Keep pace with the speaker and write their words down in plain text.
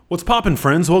What's poppin',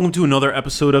 friends? Welcome to another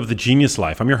episode of The Genius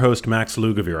Life. I'm your host, Max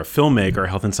Lugavere, a filmmaker,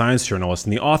 health and science journalist,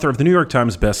 and the author of the New York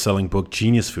Times best-selling book,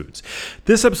 Genius Foods.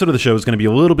 This episode of the show is going to be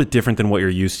a little bit different than what you're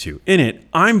used to. In it,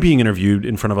 I'm being interviewed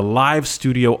in front of a live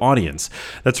studio audience.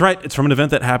 That's right, it's from an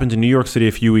event that happened in New York City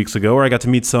a few weeks ago, where I got to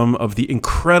meet some of the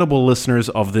incredible listeners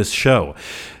of this show.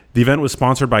 The event was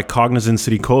sponsored by Cognizant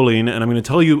Citicoline, and I'm going to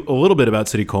tell you a little bit about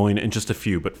Citicoline in just a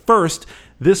few. But first,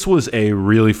 this was a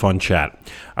really fun chat.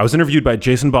 I was interviewed by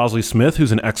Jason Bosley-Smith,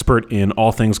 who's an expert in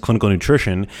all things clinical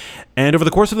nutrition. And over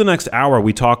the course of the next hour,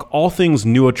 we talk all things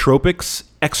nootropics,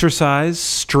 exercise,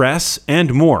 stress,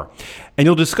 and more. And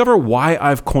you'll discover why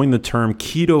I've coined the term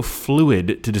keto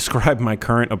fluid to describe my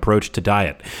current approach to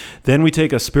diet. Then we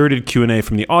take a spirited Q&A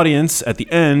from the audience at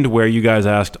the end, where you guys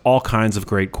asked all kinds of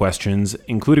great questions,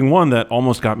 including one that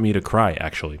almost got me to cry,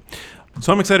 actually.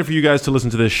 So I'm excited for you guys to listen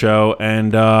to this show,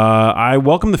 and I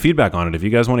welcome the feedback on it. If you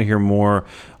guys want to hear more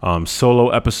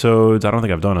solo episodes, I don't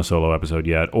think I've done a solo episode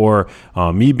yet, or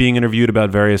me being interviewed about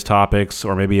various topics,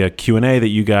 or maybe a Q&A that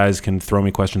you guys can throw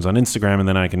me questions on Instagram and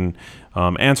then I can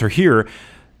answer here,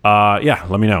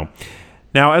 let me know.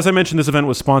 Now, as I mentioned, this event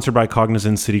was sponsored by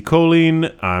Cognizant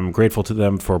Citicoline. I'm grateful to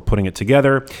them for putting it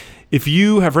together. If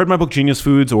you have read my book, Genius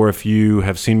Foods, or if you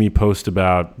have seen me post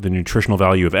about the nutritional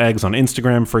value of eggs on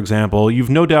Instagram, for example, you've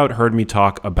no doubt heard me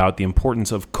talk about the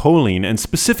importance of choline, and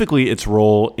specifically its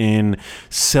role in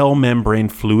cell membrane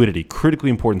fluidity. Critically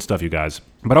important stuff, you guys.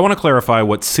 But I want to clarify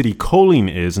what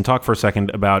Citicoline is and talk for a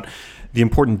second about the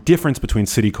important difference between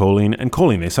Citicoline and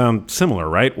choline. They sound similar,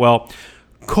 right? Well,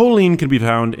 choline can be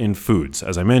found in foods.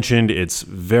 As I mentioned, it's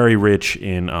very rich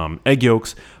in egg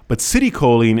yolks, but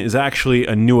Citicoline is actually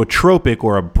a nootropic,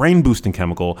 or a brain-boosting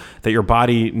chemical that your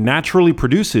body naturally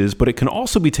produces, but it can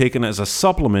also be taken as a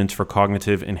supplement for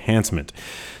cognitive enhancement.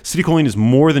 Citicoline is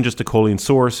more than just a choline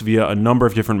source. Via a number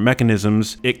of different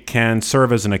mechanisms, it can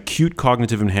serve as an acute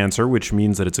cognitive enhancer, which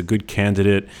means that it's a good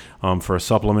candidate for a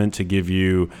supplement to give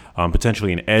you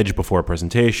potentially an edge before a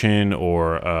presentation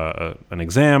or an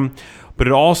exam. But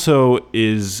it also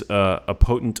is a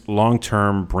potent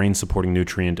long-term brain-supporting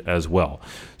nutrient as well.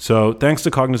 So thanks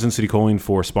to Cognizant Citicoline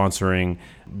for sponsoring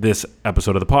this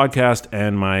episode of the podcast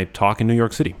and my talk in New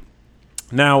York City.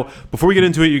 Now, before we get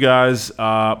into it, you guys,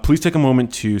 please take a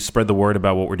moment to spread the word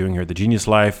about what we're doing here at The Genius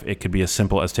Life. It could be as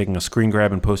simple as taking a screen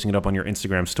grab and posting it up on your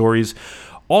Instagram stories.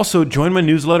 Also, join my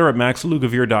newsletter at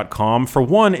maxlugavere.com. For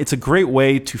one, it's a great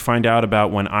way to find out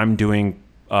about when I'm doing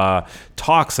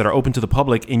talks that are open to the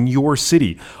public in your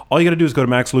city. All you got to do is go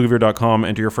to maxlugavere.com,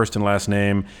 enter your first and last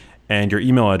name and your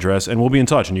email address, and we'll be in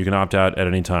touch, and you can opt out at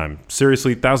any time.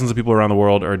 Seriously, thousands of people around the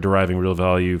world are deriving real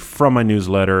value from my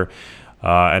newsletter,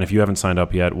 and if you haven't signed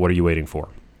up yet, what are you waiting for?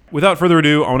 Without further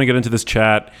ado, I want to get into this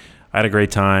chat. I had a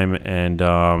great time, and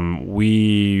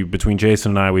between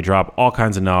Jason and I, we drop all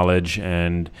kinds of knowledge,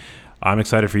 and I'm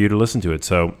excited for you to listen to it.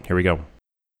 So here we go.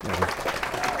 Whoa.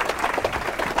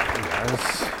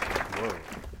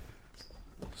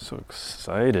 So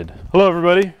excited. Hello,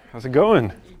 everybody. How's it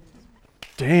going?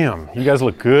 Damn, you guys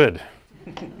look good.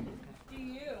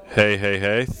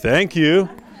 Hey. Thank you.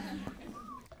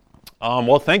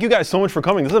 Well, thank you guys so much for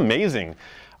coming. This is amazing.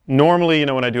 Normally,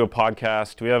 when I do a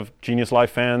podcast, do we have Genius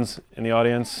Life fans in the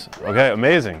audience? Okay,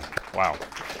 amazing. Wow.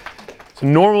 So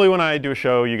normally when I do a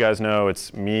show, you guys know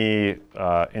it's me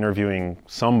interviewing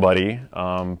somebody,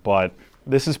 but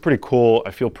this is pretty cool.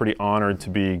 I feel pretty honored to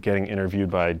be getting interviewed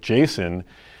by Jason,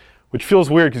 which feels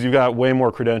weird because you've got way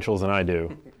more credentials than I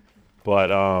do. But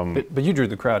you drew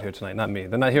the crowd here tonight, not me.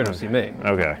 They're not here to see me.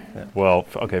 Okay. Yeah. Well,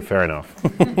 okay, fair enough.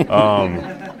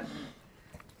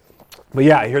 But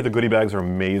yeah, I hear the goodie bags are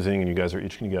amazing, and you guys are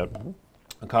each going to get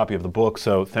a copy of the book.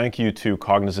 So thank you to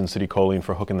Cognizant Citicoline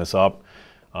for hooking this up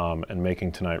and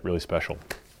making tonight really special.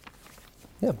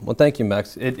 Yeah, well, thank you,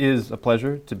 Max. It is a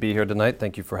pleasure to be here tonight.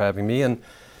 Thank you for having me. And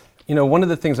one of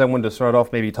the things I wanted to start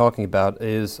off maybe talking about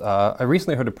is I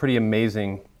recently heard a pretty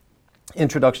amazing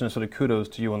introduction, and sort of kudos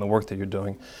to you on the work that you're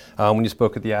doing when you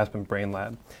spoke at the Aspen Brain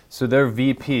Lab. So their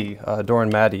VP, Doran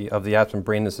Maddy of the Aspen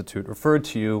Brain Institute, referred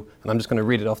to you, and I'm just going to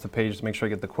read it off the page to make sure I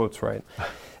get the quotes right,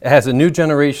 as a new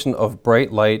generation of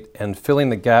bright light and filling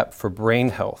the gap for brain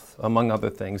health, among other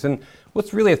things. And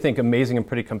what's really, I think, amazing and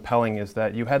pretty compelling is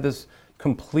that you had this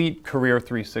complete career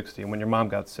 360 when your mom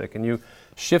got sick, and you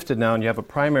shifted now and you have a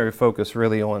primary focus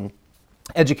really on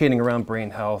educating around brain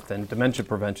health and dementia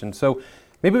prevention. So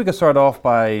maybe we could start off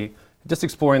by just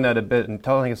exploring that a bit and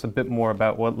telling us a bit more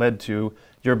about what led to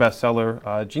your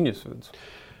bestseller, Genius Foods.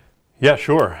 Yeah,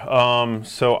 sure.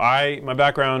 So my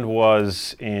background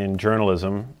was in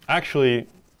journalism. Actually,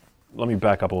 let me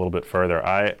back up a little bit further.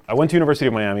 I went to University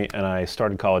of Miami and I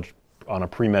started college on a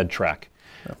pre-med track.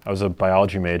 I was a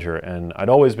biology major, and I'd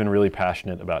always been really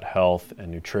passionate about health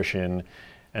and nutrition.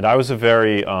 And I was a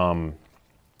very,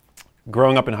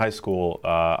 growing up in high school,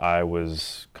 I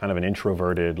was kind of an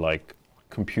introverted, like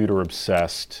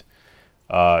computer-obsessed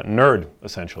nerd,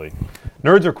 essentially.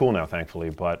 Nerds are cool now, thankfully,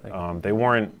 but they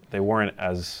weren't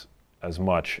as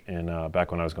much in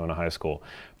back when I was going to high school.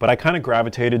 But I kind of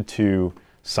gravitated to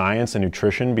science and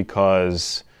nutrition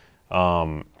because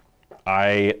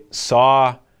I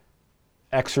saw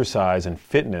exercise and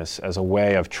fitness as a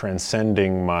way of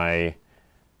transcending my,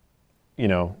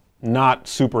 not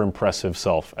super impressive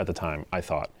self at the time, I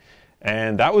thought.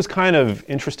 And that was kind of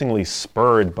interestingly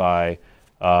spurred by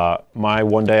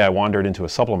one day I wandered into a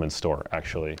supplement store,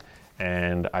 actually,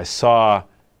 and I saw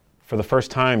for the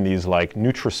first time these like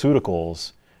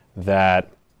nutraceuticals that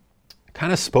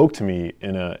kind of spoke to me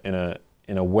in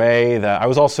a way that I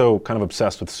was also kind of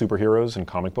obsessed with superheroes and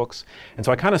comic books. And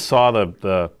so I kind of saw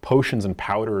the potions and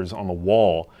powders on the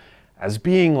wall as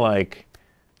being like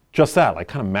just that, like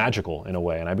kind of magical in a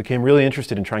way. And I became really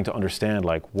interested in trying to understand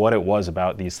like what it was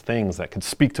about these things that could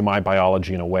speak to my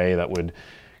biology in a way that would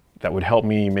help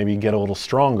me maybe get a little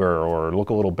stronger or look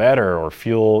a little better or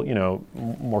feel,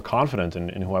 more confident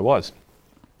in who I was.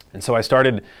 And so I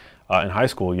started in high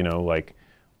school, like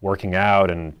working out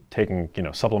and taking,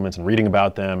 supplements and reading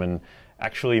about them. And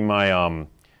actually my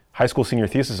high school senior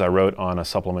thesis I wrote on a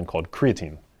supplement called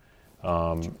creatine.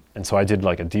 And so I did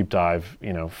like a deep dive,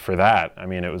 for that. I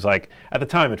mean, it was like, at the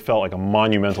time it felt like a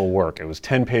monumental work. It was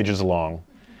 10 pages long.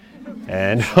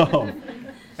 And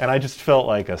and I just felt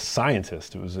like a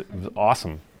scientist. It was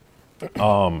awesome.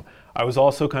 I was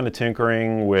also kind of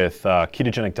tinkering with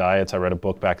ketogenic diets. I read a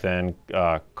book back then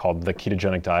called The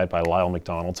Ketogenic Diet by Lyle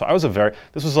McDonald. So I was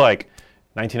this was like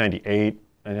 1998,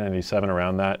 1997,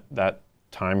 around that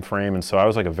time frame. And so I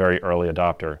was like a very early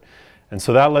adopter. And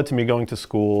so that led to me going to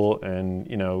school and,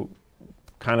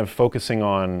 kind of focusing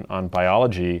on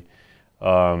biology.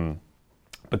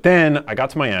 But then I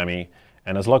got to Miami,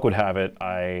 and as luck would have it,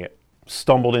 I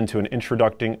stumbled into an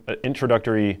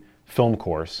introductory film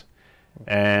course,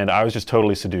 and I was just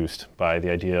totally seduced by the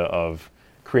idea of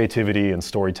creativity and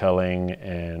storytelling.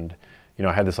 And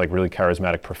I had this like really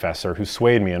charismatic professor who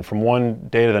swayed me, and from one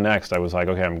day to the next I was like,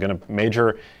 okay, I'm going to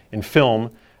major in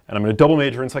film and I'm going to double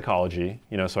major in psychology,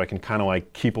 so I can kind of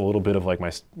like keep a little bit of like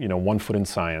my one foot in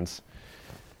science.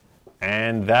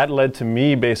 And that led to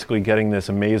me basically getting this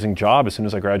amazing job as soon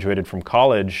as I graduated from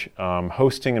college,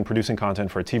 hosting and producing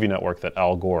content for a TV network that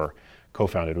Al Gore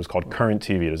co-founded. It was called Current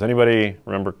TV. Does anybody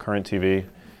remember Current TV? It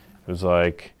was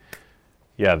like,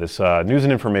 this news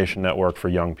and information network for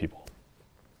young people.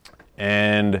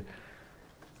 And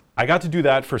I got to do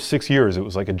that for 6 years. It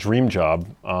was like a dream job.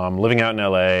 Living out in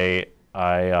LA,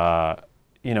 I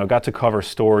got to cover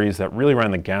stories that really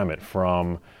ran the gamut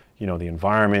from the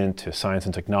environment to science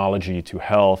and technology to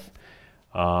health.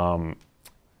 And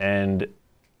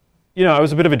I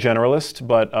was a bit of a generalist,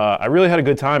 but I really had a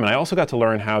good time. And I also got to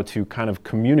learn how to kind of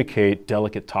communicate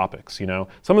delicate topics. Some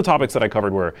of the topics that I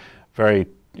covered were very,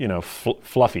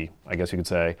 fluffy, I guess you could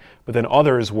say. But then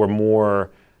others were more,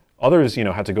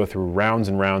 had to go through rounds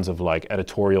and rounds of like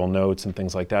editorial notes and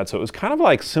things like that. So it was kind of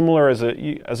like similar as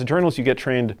a journalist, you get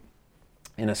trained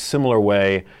in a similar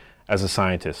way as a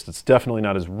scientist. It's definitely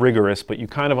not as rigorous, but you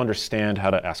kind of understand how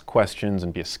to ask questions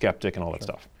and be a skeptic and all that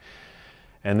stuff.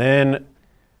 And then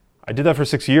I did that for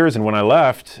 6 years, and when I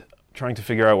left, trying to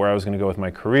figure out where I was going to go with my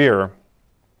career,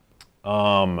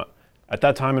 at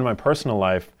that time in my personal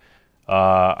life,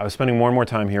 I was spending more and more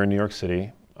time here in New York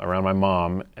City around my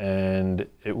mom, and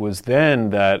it was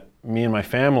then that me and my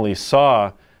family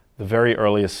saw the very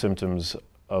earliest symptoms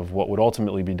of what would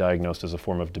ultimately be diagnosed as a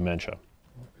form of dementia.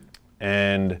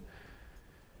 And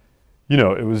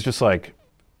it was just like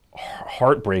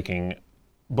heartbreaking.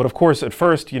 But of course, at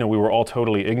first, we were all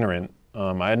totally ignorant.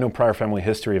 I had no prior family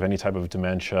history of any type of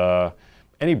dementia,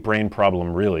 any brain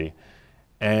problem really.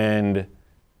 And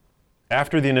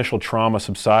after the initial trauma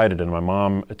subsided and my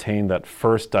mom attained that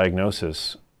first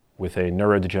diagnosis with a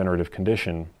neurodegenerative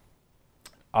condition,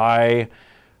 I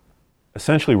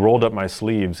essentially rolled up my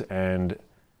sleeves and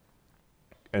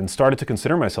started to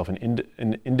consider myself an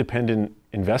independent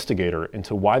investigator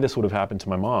into why this would have happened to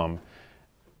my mom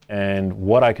and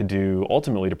what I could do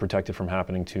ultimately to protect it from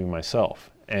happening to myself.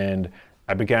 And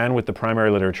I began with the primary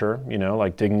literature,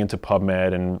 like digging into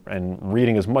PubMed and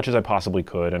reading as much as I possibly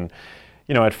could. And,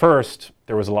 at first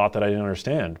there was a lot that I didn't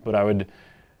understand, but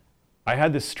I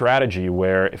had this strategy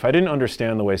where if I didn't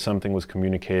understand the way something was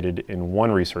communicated in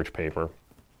one research paper,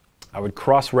 I would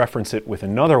cross-reference it with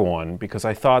another one because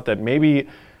I thought that maybe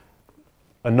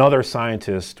another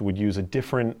scientist would use a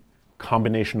different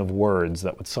combination of words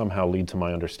that would somehow lead to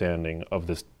my understanding of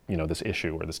this, this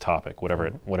issue or this topic,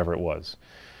 whatever it was.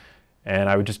 And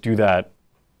I would just do that,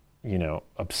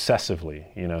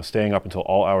 obsessively, staying up until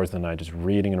all hours of the night, just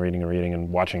reading and reading and reading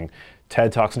and watching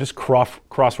TED Talks and just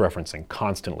cross-referencing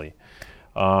constantly,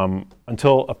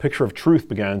 until a picture of truth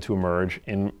began to emerge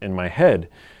in my head.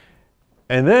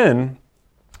 And then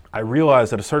I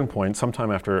realized at a certain point,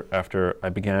 sometime after I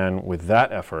began with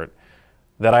that effort,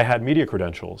 that I had media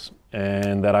credentials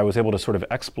and that I was able to sort of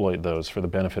exploit those for the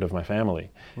benefit of my family.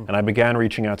 And I began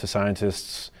reaching out to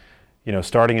scientists,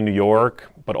 starting in New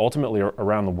York, but ultimately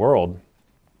around the world,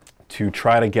 to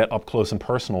try to get up close and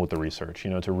personal with the research,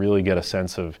 to really get a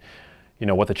sense of,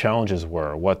 what the challenges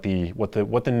were, what the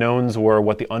knowns were,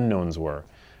 what the unknowns were.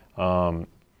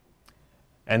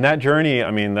 And that journey,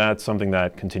 that's something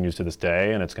that continues to this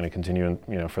day, and it's going to continue,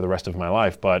 for the rest of my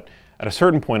life. But at a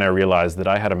certain point, I realized that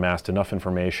I had amassed enough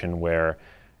information where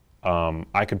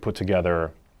I could put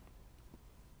together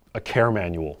a care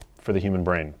manual for the human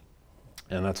brain.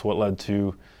 And that's what led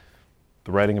to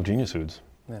the writing of Genius Foods.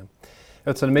 Yeah.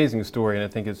 It's an amazing story, and I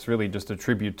think it's really just a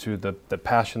tribute to the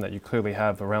passion that you clearly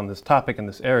have around this topic in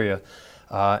this area,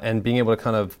 and being able to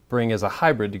kind of bring as a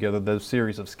hybrid together those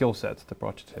series of skill sets that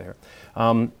brought you to here.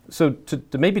 So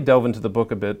to maybe delve into the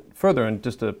book a bit further, and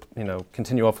just to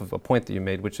continue off of a point that you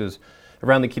made, which is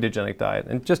around the ketogenic diet.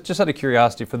 And just out of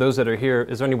curiosity, for those that are here,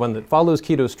 is there anyone that follows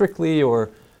keto strictly or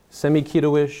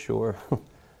semi-keto-ish, or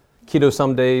keto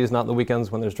some days, not the weekends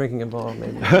when there's drinking involved,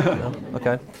 maybe? No?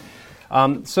 Okay.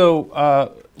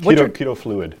 Keto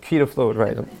fluid. Keto fluid,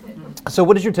 right. So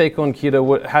what is your take on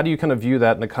keto? How do you kind of view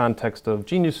that in the context of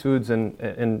Genius Foods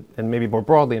and maybe more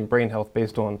broadly in brain health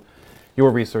based on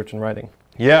your research and writing?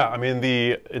 Yeah,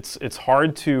 it's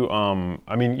hard to, I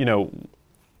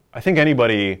think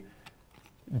anybody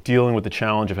dealing with the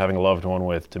challenge of having a loved one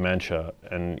with dementia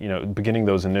and, beginning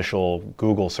those initial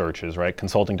Google searches, right,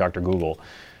 consulting Dr. Google,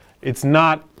 it's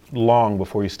not long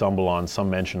before you stumble on some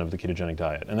mention of the ketogenic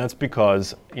diet. And that's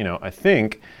because, I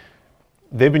think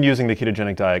they've been using the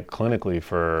ketogenic diet clinically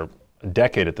for a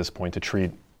decade at this point to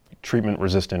treat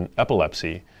treatment-resistant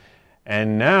epilepsy.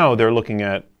 And now they're looking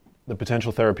at the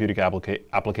potential therapeutic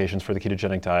applications for the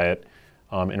ketogenic diet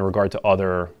in regard to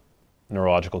other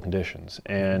neurological conditions.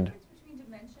 And between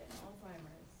dementia and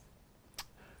Alzheimer's?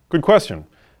 Good question.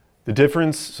 The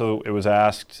difference, so it was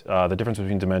asked, the difference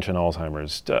between dementia and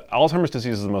Alzheimer's. Alzheimer's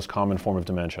disease is the most common form of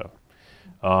dementia.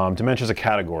 Dementia is a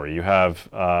category. You have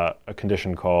a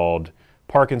condition called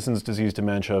Parkinson's disease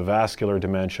dementia, vascular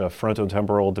dementia,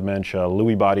 frontotemporal dementia,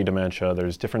 Lewy body dementia.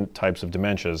 There's different types of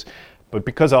dementias. But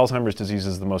because Alzheimer's disease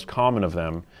is the most common of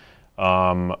them,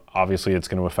 obviously it's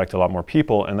going to affect a lot more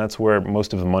people, and that's where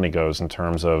most of the money goes in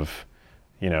terms of,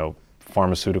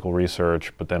 pharmaceutical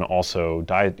research, but then also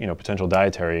potential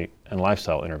dietary and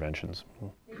lifestyle interventions.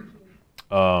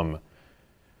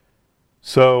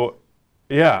 So,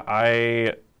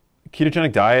 yeah,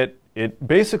 ketogenic diet, it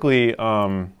basically,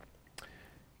 ketones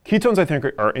I think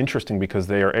are interesting because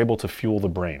they are able to fuel the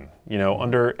brain.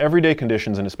 Under everyday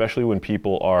conditions, and especially when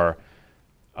people are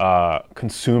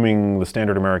consuming the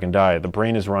standard American diet, the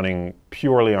brain is running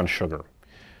purely on sugar.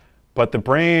 But the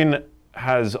brain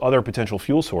has other potential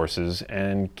fuel sources,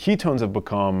 and ketones have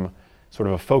become sort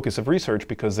of a focus of research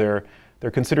because they're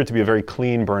considered to be a very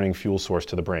clean burning fuel source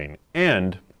to the brain.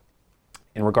 And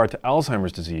in regard to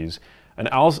Alzheimer's disease,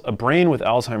 a brain with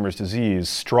Alzheimer's disease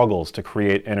struggles to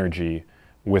create energy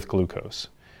with glucose.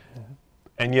 Mm-hmm.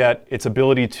 And yet its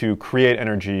ability to create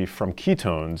energy from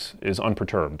ketones is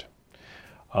unperturbed.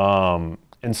 And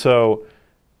so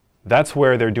that's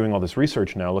where they're doing all this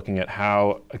research now, looking at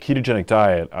how a ketogenic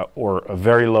diet or a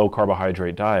very low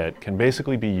carbohydrate diet can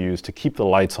basically be used to keep the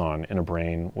lights on in a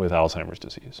brain with Alzheimer's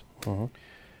disease.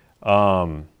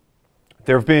 Mm-hmm.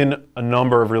 There have been a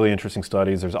number of really interesting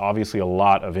studies. There's obviously a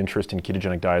lot of interest in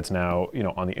ketogenic diets now,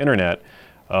 on the internet.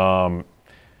 And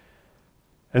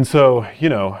so,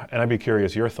 and I'd be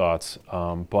curious your thoughts,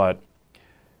 but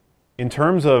in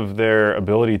terms of their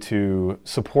ability to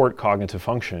support cognitive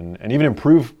function and even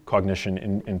improve cognition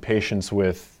in patients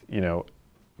with,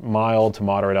 mild to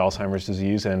moderate Alzheimer's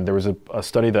disease, and there was a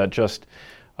study that just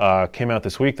came out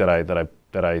this week that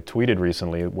I tweeted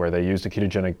recently, where they used a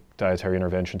ketogenic dietary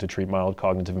intervention to treat mild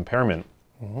cognitive impairment,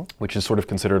 mm-hmm. which is sort of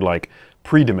considered like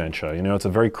pre-dementia. It's a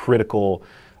very critical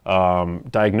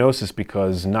diagnosis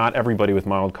because not everybody with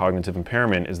mild cognitive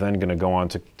impairment is then going to go on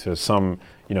to some,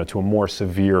 to a more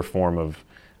severe form of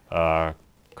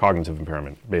cognitive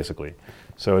impairment, basically.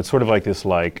 So it's sort of like this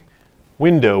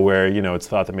window where, it's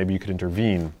thought that maybe you could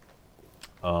intervene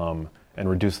and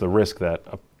reduce the risk that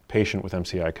a patient with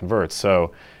MCI converts.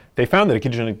 So they found that a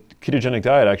ketogenic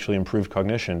diet actually improved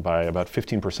cognition by about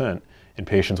 15% in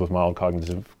patients with mild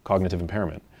cognitive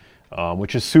impairment,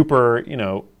 which is super,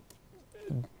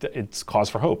 it's cause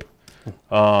for hope.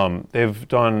 They've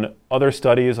done other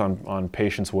studies on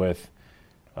patients with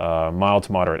mild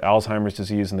to moderate Alzheimer's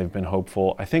disease, and they've been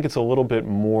hopeful. I think it's a little bit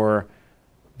more,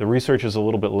 the research is a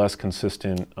little bit less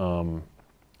consistent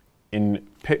in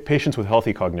patients with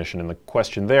healthy cognition, and the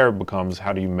question there becomes,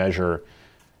 how do you measure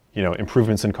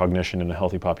improvements in cognition in a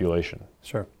healthy population?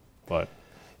 Sure. But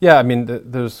yeah, I mean,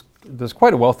 there's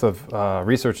quite a wealth of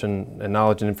research and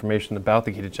knowledge and information about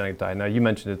the ketogenic diet. Now, you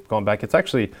mentioned it going back. It's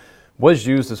actually was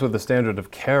used as sort of the standard of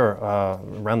care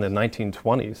around the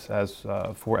 1920s as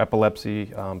for epilepsy,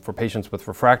 for patients with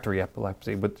refractory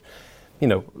epilepsy. But,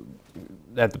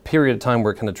 at the period of time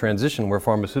where it kind of transitioned, where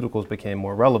pharmaceuticals became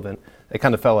more relevant, it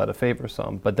kind of fell out of favor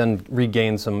some, but then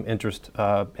regained some interest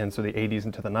in sort of the 80s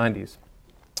into the 90s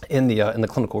in the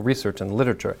clinical research and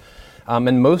literature.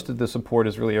 And most of the support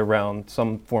is really around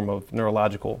some form of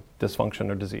neurological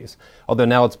dysfunction or disease, although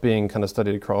now it's being kind of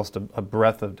studied across a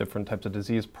breadth of different types of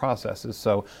disease processes.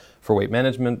 So for weight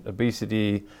management,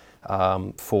 obesity,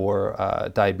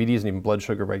 for diabetes and even blood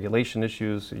sugar regulation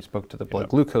issues. You spoke to the blood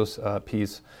glucose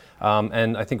piece.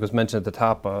 And I think it was mentioned at the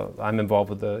top, I'm involved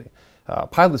with the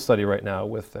pilot study right now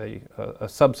with a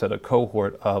subset, a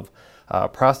cohort of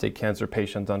prostate cancer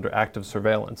patients under active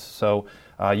surveillance. So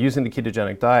using the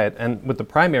ketogenic diet, and with the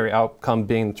primary outcome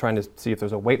being trying to see if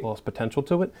there's a weight loss potential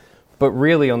to it, but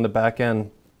really on the back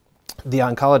end, the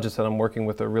oncologists that I'm working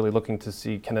with are really looking to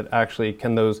see can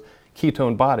those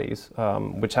ketone bodies,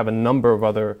 which have a number of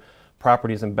other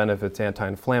properties and benefits,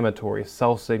 anti-inflammatory,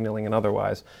 cell signaling and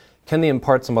otherwise, can they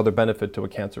impart some other benefit to a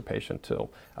cancer patient too?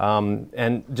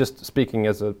 And just speaking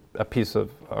as a piece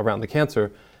of around the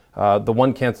cancer, the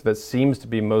one cancer that seems to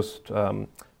be most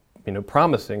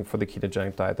promising for the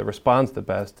ketogenic diet that responds the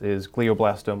best is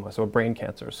glioblastoma, so a brain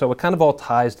cancer. So it kind of all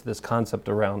ties to this concept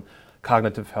around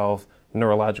cognitive health,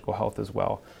 neurological health as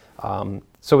well.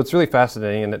 So it's really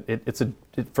fascinating, and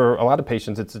for a lot of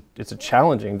patients, it's a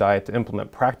challenging diet to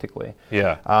implement practically.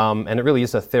 yeah, And it really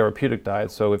is a therapeutic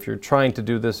diet. So if you're trying to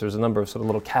do this, there's a number of sort of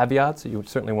little caveats that you would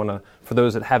certainly want to, for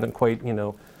those that haven't quite,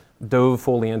 dove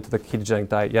fully into the ketogenic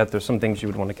diet yet, there's some things you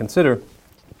would want to consider.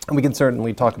 And we can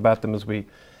certainly talk about them as we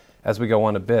go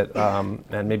on a bit,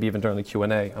 and maybe even during the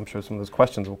Q&A. I'm sure some of those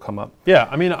questions will come up. yeah.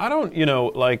 I mean, I don't,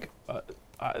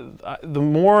 the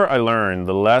more I learn,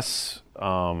 the less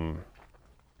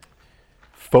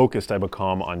focused I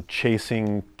become on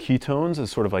chasing ketones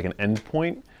as sort of like an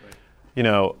endpoint.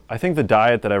 Right. I think the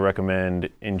diet that I recommend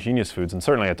in Genius Foods, and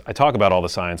certainly I talk about all the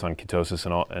science on ketosis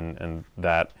and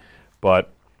that,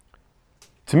 but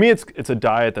to me it's a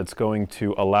diet that's going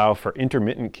to allow for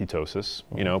intermittent ketosis,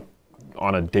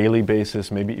 on a daily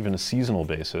basis, maybe even a seasonal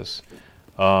basis.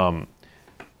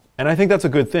 And I think that's a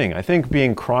good thing. I think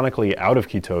being chronically out of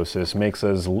ketosis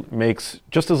makes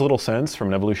just as little sense from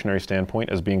an evolutionary standpoint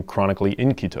as being chronically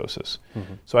in ketosis.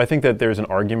 Mm-hmm. So I think that there's an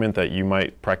argument that you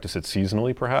might practice it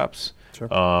seasonally, perhaps,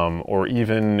 sure. Or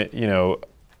even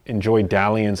enjoy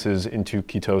dalliances into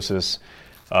ketosis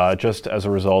just as a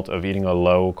result of eating a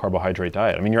low carbohydrate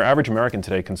diet. I mean, your average American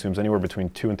today consumes anywhere between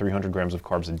 200 and 300 grams of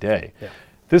carbs a day. Yeah.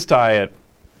 This diet,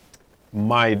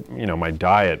 my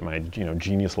diet, my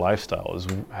Genius lifestyle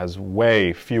has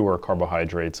way fewer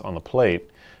carbohydrates on the plate,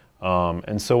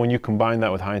 and so when you combine that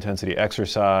with high intensity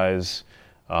exercise,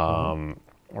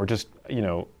 or just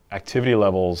activity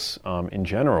levels in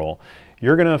general,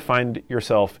 you're going to find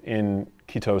yourself in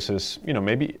ketosis,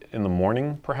 maybe in the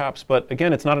morning perhaps, but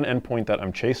again, it's not an endpoint that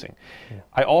I'm chasing. Yeah.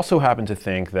 I also happen to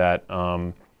think that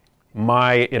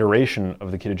my iteration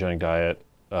of the ketogenic diet,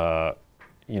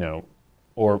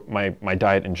 or my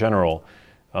diet in general,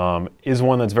 is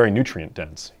one that's very nutrient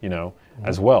dense,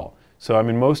 as well. So I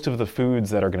mean, most of the foods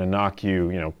that are going to knock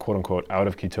you, quote unquote, out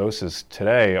of ketosis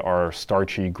today are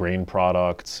starchy grain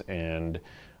products and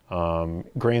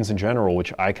grains in general,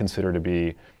 which I consider to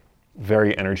be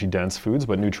very energy dense foods,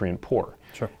 but nutrient poor.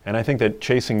 Sure. And I think that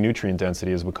chasing nutrient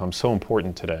density has become so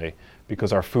important today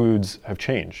because our foods have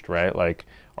changed, right? Like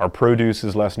our produce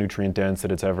is less nutrient dense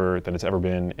than it's ever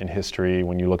been in history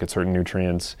when you look at certain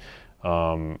nutrients,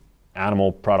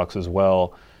 animal products as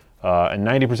well. And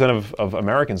 90% of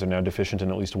Americans are now deficient in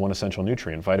at least one essential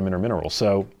nutrient, vitamin or mineral.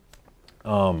 So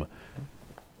the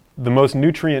most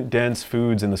nutrient dense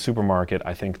foods in the supermarket,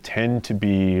 I think, tend to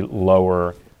be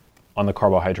lower on the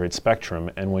carbohydrate spectrum.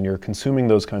 And when you're consuming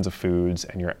those kinds of foods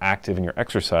and you're active and you're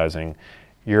exercising,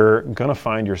 you're going to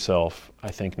find yourself, I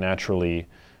think, naturally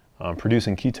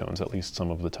producing ketones at least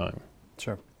some of the time.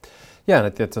 Sure. Yeah,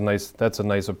 and that's a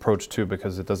nice approach too,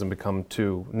 because it doesn't become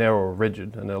too narrow or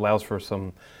rigid, and it allows for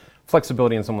some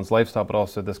flexibility in someone's lifestyle, but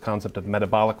also this concept of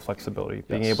metabolic flexibility,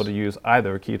 being able to use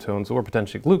either ketones or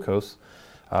potentially glucose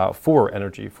for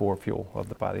energy, for fuel of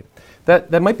the body.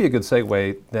 That might be a good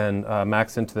segue then,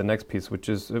 Max, into the next piece, which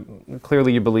is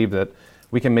clearly you believe that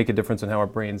we can make a difference in how our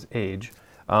brains age.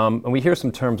 And we hear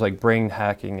some terms like brain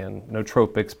hacking and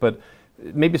nootropics, but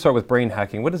maybe start with brain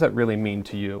hacking. What does that really mean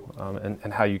to you,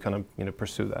 and how you kind of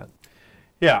pursue that?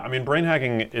 Yeah, I mean, brain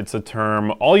hacking, it's a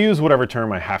term, I'll use whatever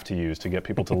term I have to use to get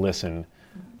people to listen.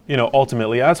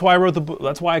 Ultimately, that's why I wrote the book.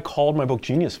 That's why I called my book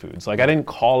Genius Foods. Like, I didn't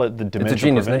call it the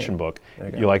dementia prevention book.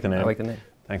 You like the name? I like the name.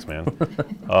 Thanks, man.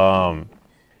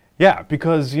 Yeah,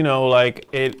 because,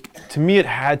 to me, it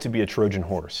had to be a Trojan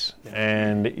horse.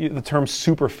 And the term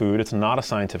superfood, it's not a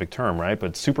scientific term, right?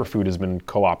 But superfood has been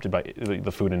co-opted by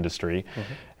the food industry.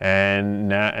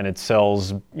 And it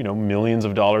sells, millions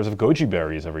of dollars of goji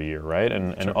berries every year, right?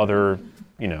 And other,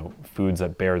 foods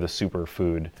that bear the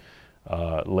superfood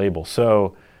label.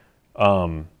 So,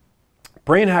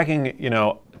 brain hacking,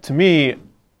 to me,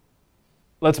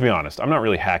 let's be honest, I'm not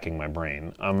really hacking my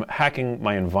brain. I'm hacking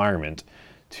my environment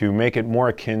to make it more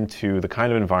akin to the kind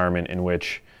of environment in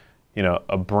which,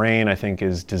 a brain, I think,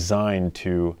 is designed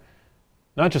to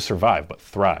not just survive, but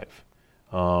thrive.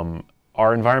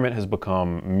 Our environment has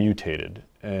become mutated,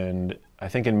 and I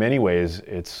think in many ways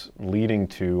it's leading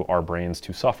to our brains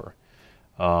to suffer.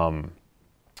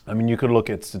 You could look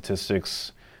at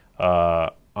statistics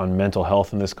on mental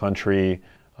health in this country,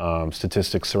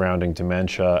 statistics surrounding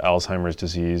dementia, Alzheimer's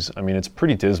disease. It's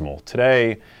pretty dismal.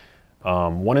 Today,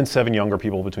 1 in 7 younger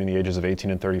people between the ages of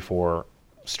 18 and 34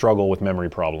 struggle with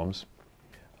memory problems.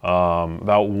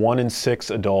 About 1 in 6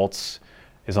 adults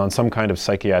is on some kind of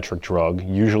psychiatric drug,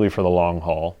 usually for the long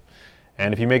haul.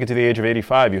 And if you make it to the age of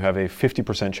 85, you have a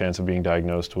 50% chance of being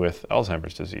diagnosed with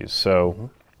Alzheimer's disease. So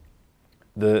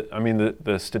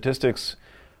the statistics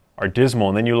are dismal.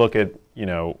 And then you look at,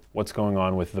 what's going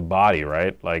on with the body,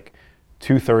 right? Like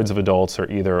 2/3 of adults are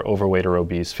either overweight or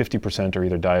obese, 50% are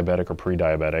either diabetic or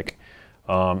pre-diabetic.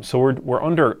 So we're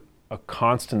under a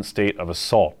constant state of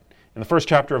assault. In the first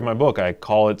chapter of my book, I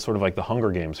call it sort of like the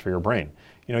Hunger Games for your brain.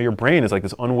 Your brain is like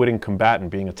this unwitting combatant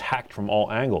being attacked from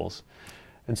all angles.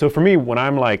 And so for me, when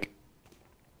I'm like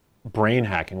brain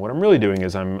hacking, what I'm really doing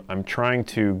is I'm trying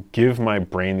to give my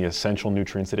brain the essential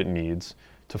nutrients that it needs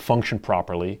to function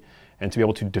properly and to be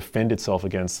able to defend itself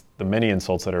against the many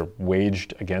insults that are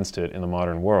waged against it in the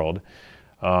modern world.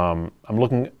 I'm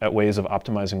looking at ways of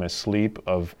optimizing my sleep,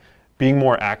 of being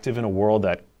more active in a world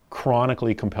that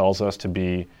chronically compels us to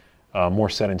be more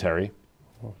sedentary.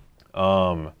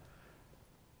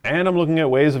 And I'm looking at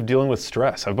ways of dealing with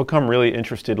stress. I've become really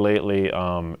interested lately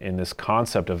in this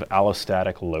concept of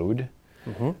allostatic load,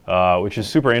 which is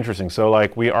super interesting. So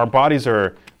like our bodies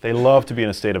they love to be in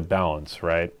a state of balance,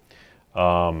 right?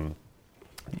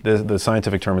 The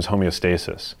scientific term is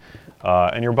homeostasis.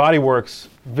 And your body works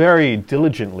very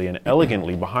diligently and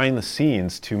elegantly behind the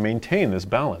scenes to maintain this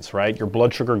balance, right? Your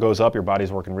blood sugar goes up, your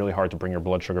body's working really hard to bring your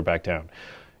blood sugar back down.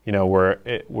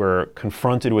 We're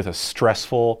confronted with a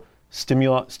stressful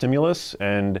stimulus,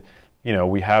 and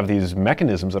we have these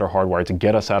mechanisms that are hardwired to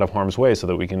get us out of harm's way so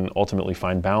that we can ultimately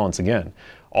find balance again.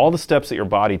 All the steps that your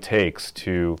body takes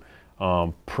to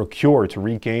to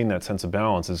regain that sense of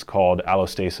balance is called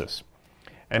allostasis.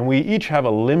 And we each have a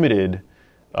limited,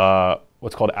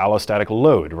 what's called allostatic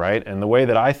load, right? And the way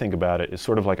that I think about it is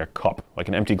sort of like a cup, like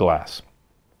an empty glass.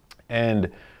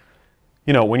 And,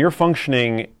 when you're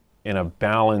functioning in a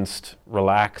balanced,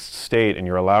 relaxed state and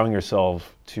you're allowing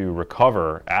yourself to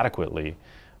recover adequately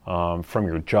from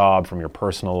your job, from your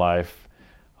personal life,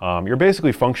 you're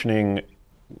basically functioning,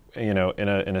 in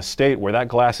a state where that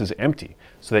glass is empty,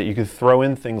 so that you could throw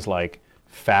in things like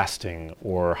fasting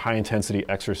or high-intensity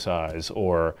exercise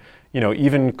or,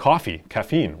 even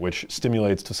caffeine, which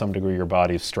stimulates to some degree your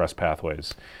body's stress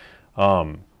pathways.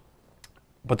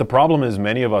 But the problem is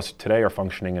many of us today are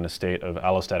functioning in a state of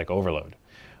allostatic overload,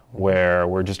 where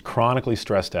we're just chronically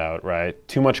stressed out, right?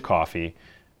 Too much coffee.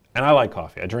 And I like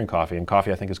coffee. I drink coffee, and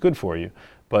coffee I think is good for you.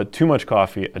 But too much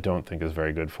coffee I don't think is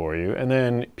very good for you. And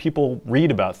then people read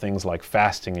about things like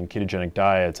fasting and ketogenic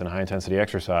diets and high-intensity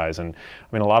exercise. And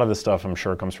a lot of this stuff I'm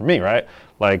sure comes from me, right?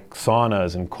 Like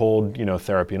saunas and cold,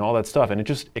 therapy and all that stuff. And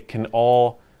it can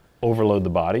all overload the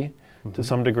body to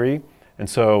some degree. And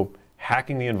so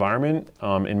hacking the environment,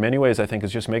 in many ways, I think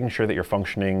is just making sure that you're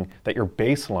functioning, that your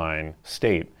baseline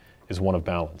state is one of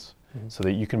balance. So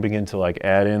that you can begin to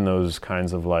add in those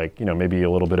kinds of maybe a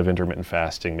little bit of intermittent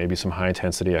fasting, maybe some high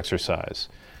intensity exercise.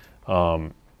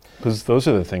 Because those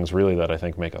are the things really that I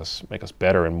think make us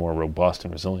better and more robust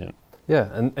and resilient. Yeah,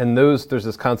 and there's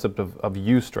this concept of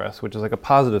eustress, which is like a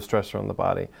positive stressor on the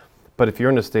body. But if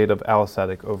you're in a state of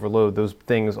allostatic overload, those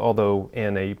things, although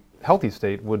in a healthy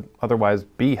state, would otherwise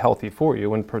be healthy for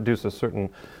you and produce a certain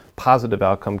positive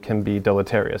outcome, can be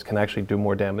deleterious, can actually do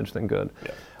more damage than good.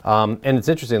 Yeah. And it's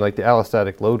interesting, like the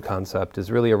allostatic load concept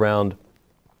is really around,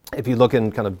 if you look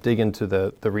and kind of dig into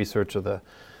the research of the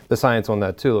science on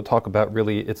that too, they'll talk about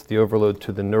really it's the overload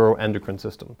to the neuroendocrine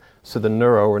system. So the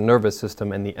neuro or nervous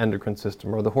system and the endocrine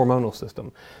system or the hormonal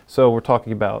system. So we're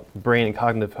talking about brain and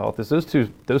cognitive health. It's those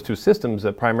two systems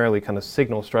that primarily kind of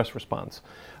signal stress response.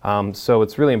 So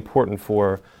it's really important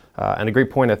for, and a great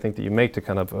point I think that you make to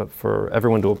kind of, for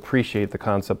everyone to appreciate the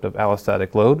concept of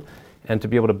allostatic load and to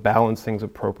be able to balance things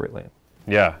appropriately.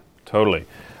 Yeah, totally.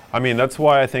 I mean, that's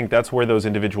why I think that's where those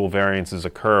individual variances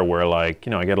occur, where like,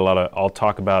 I get I'll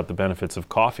talk about the benefits of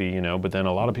coffee, but then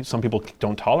some people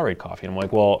don't tolerate coffee. And I'm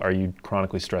like, well, are you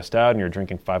chronically stressed out and you're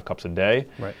drinking 5 cups a day?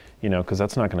 Right. Because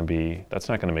that's not going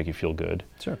to make you feel good.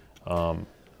 Sure.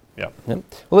 Yeah. Well,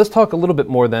 let's talk a little bit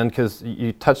more then, because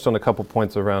you touched on a couple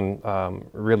points around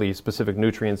really specific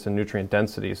nutrients and nutrient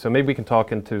density. So maybe we can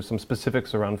talk into some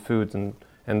specifics around foods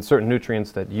and certain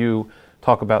nutrients that you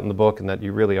talk about in the book and that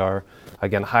you really are,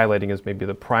 again, highlighting as maybe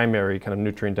the primary kind of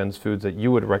nutrient-dense foods that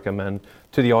you would recommend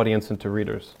to the audience and to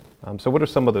readers. So what are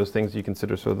some of those things you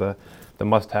consider sort of the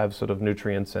must-have sort of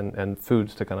nutrients and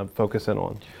foods to kind of focus in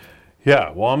on?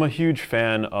 Yeah, well, I'm a huge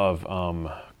fan of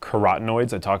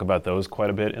carotenoids. I talk about those quite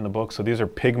a bit in the book. So these are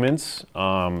pigments.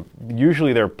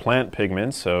 Usually they're plant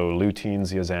pigments, so lutein,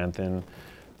 zeaxanthin.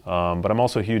 But I'm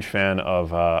also a huge fan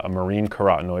of a marine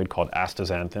carotenoid called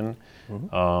astaxanthin,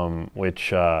 which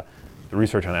the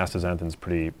research on astaxanthin is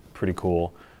pretty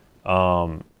cool.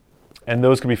 And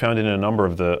those can be found in a number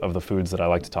of the foods that I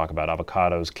like to talk about: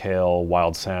 avocados, kale,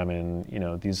 wild salmon.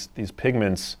 These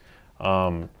pigments.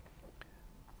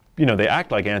 They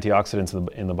act like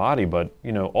antioxidants in the body, but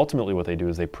ultimately what they do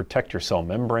is they protect your cell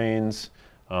membranes,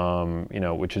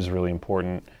 which is really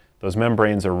important. Those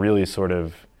membranes are really sort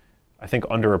of, I think,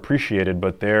 underappreciated,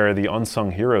 but they're the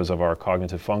unsung heroes of our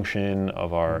cognitive function,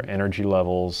 of our energy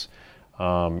levels.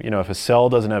 If a cell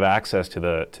doesn't have access to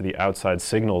the outside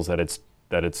signals that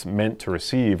it's meant to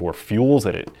receive, or fuels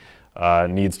that it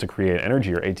needs to create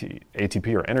energy, or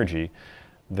ATP or energy,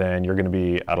 then you're going to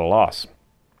be at a loss.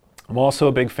 I'm also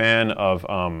a big fan of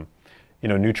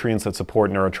nutrients that support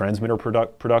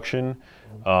neurotransmitter production.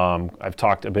 I've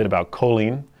talked a bit about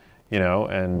choline.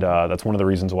 And that's one of the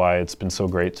reasons why it's been so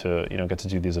great to, get to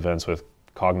do these events with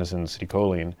Cognizant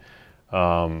Citicholine.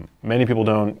 Many people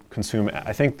don't consume,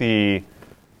 I think the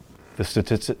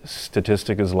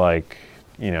statistic is like,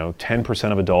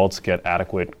 10% of adults get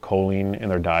adequate choline in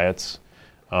their diets,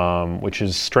 which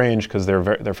is strange because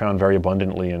they're found very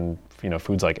abundantly in,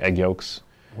 foods like egg yolks.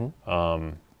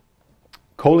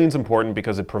 Choline's important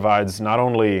because it provides not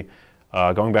only,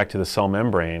 going back to the cell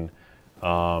membrane,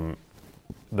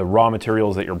 the raw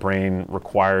materials that your brain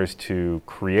requires to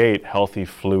create healthy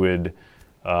fluid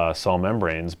cell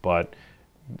membranes, but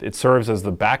it serves as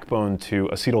the backbone to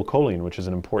acetylcholine, which is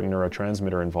an important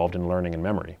neurotransmitter involved in learning and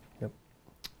memory. Yep.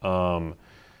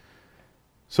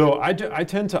 So I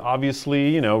tend to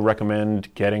obviously,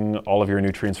 recommend getting all of your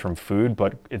nutrients from food,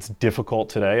 but it's difficult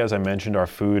today. As I mentioned, our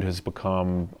food has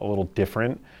become a little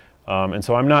different. And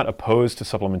so I'm not opposed to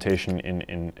supplementation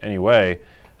in any way.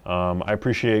 I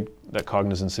appreciate that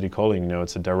Cognizant Citicholine,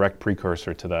 it's a direct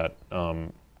precursor to that,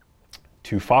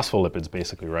 to phospholipids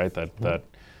basically, right? That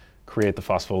create the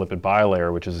phospholipid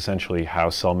bilayer, which is essentially how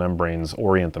cell membranes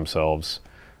orient themselves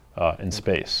in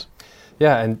space.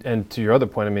 Yeah, and to your other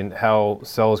point, how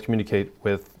cells communicate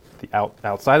with the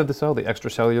outside of the cell, the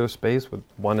extracellular space with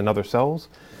one and other cells.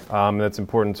 That's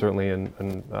important certainly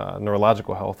in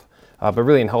neurological health. But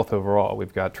really in health overall,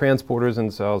 we've got transporters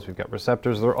in cells, we've got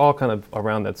receptors, they're all kind of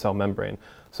around that cell membrane.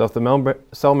 So if the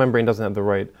cell membrane doesn't have the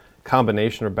right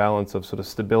combination or balance of sort of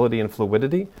stability and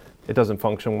fluidity, it doesn't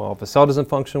function well. If the cell doesn't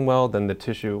function well, then the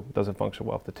tissue doesn't function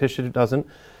well. If the tissue doesn't,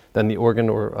 then the organ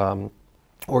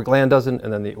or gland doesn't,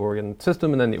 and then the organ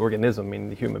system, and then the organism, meaning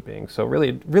the human being. So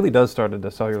it really does start at the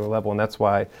cellular level, and that's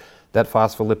why that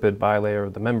phospholipid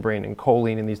bilayer, the membrane, and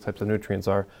choline and these types of nutrients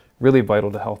are really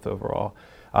vital to health overall.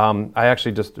 I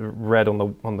actually just read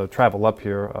on the travel up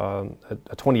here a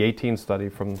 2018 study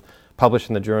published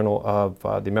in the Journal of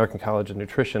the American College of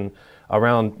Nutrition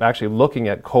around actually looking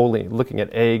at choline, looking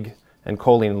at egg and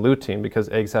choline and lutein, because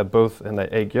eggs have both in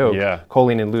the egg yolk,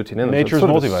 choline and lutein in them. Nature's so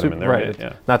multivitamin, right?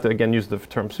 Yeah. Not to again use the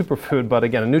term superfood, but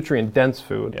again a nutrient-dense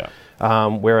food,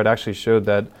 where it actually showed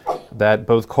that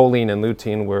both choline and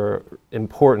lutein were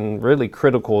important, really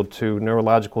critical to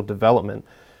neurological development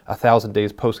 1,000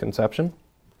 days post-conception.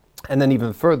 And then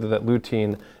even further, that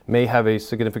lutein may have a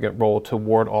significant role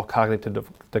toward all cognitive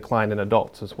decline in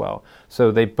adults as well.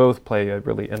 So they both play a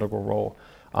really integral role.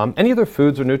 Any other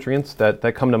foods or nutrients that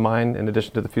come to mind in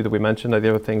addition to the few that we mentioned? Are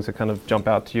there other things that kind of jump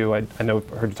out to you? I know I've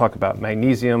heard you talk about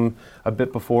magnesium a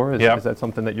bit before. Is that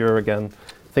something that you're, again,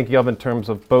 thinking of in terms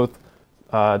of both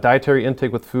dietary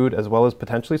intake with food as well as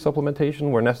potentially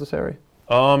supplementation where necessary?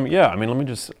 Yeah, I mean, let me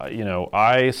just,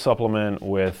 I supplement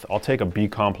with, I'll take a B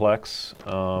complex.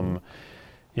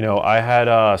 I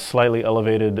had slightly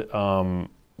elevated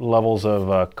levels of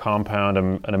a compound,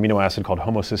 an amino acid called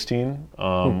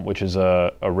homocysteine, which is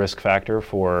a risk factor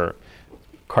for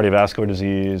cardiovascular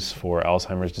disease, for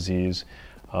Alzheimer's disease.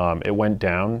 It went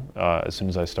down as soon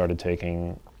as I started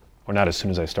taking, or not as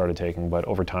soon as I started taking, but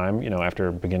over time,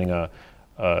 after beginning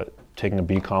taking a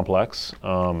B complex.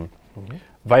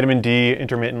 Vitamin D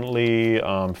intermittently,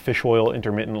 fish oil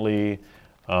intermittently.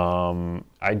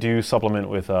 I do supplement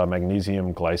with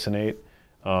magnesium glycinate.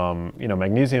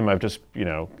 Magnesium, I've just,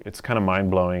 it's kind of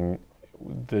mind-blowing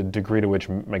the degree to which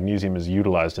magnesium is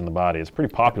utilized in the body. It's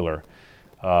pretty popular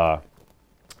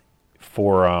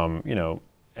for,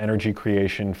 energy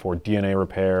creation, for DNA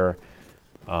repair.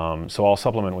 So I'll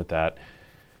supplement with that.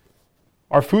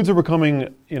 Our foods are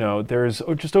becoming, there's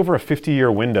just over a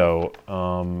 50-year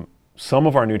window. Some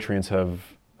of our nutrients have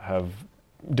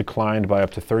declined by up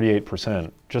to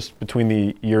 38% just between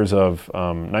the years of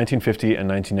 1950 and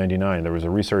 1999. There was a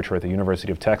researcher at the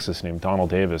University of Texas named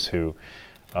Donald Davis who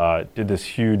did this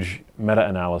huge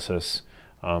meta-analysis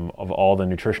of all the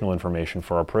nutritional information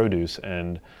for our produce.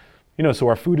 And, so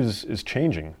our food is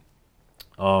changing.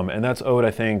 And that's owed,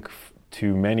 I think,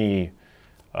 to many,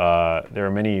 there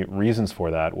are many reasons for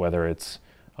that, whether it's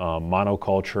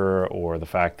monoculture, or the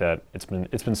fact that it's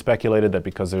been speculated that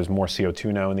because there's more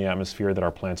CO2 now in the atmosphere that our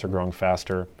plants are growing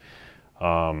faster.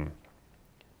 And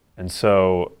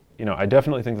so, I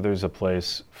definitely think that there's a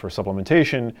place for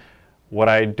supplementation. What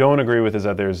I don't agree with is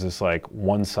that there's this like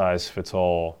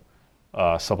one-size-fits-all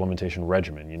supplementation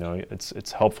regimen.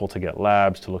 It's helpful to get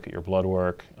labs to look at your blood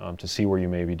work, to see where you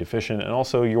may be deficient, and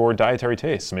also your dietary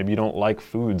tastes. Maybe you don't like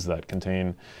foods that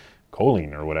contain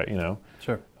choline or whatever,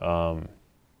 Sure.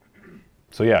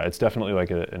 So yeah, it's definitely like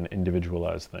an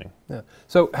individualized thing. Yeah.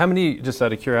 So how many, just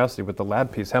out of curiosity with the lab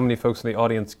piece, how many folks in the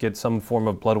audience get some form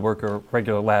of blood work or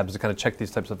regular labs to kind of check these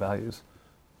types of values?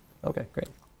 Okay, great.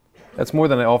 That's more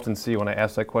than I often see when I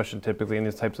ask that question typically in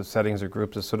these types of settings or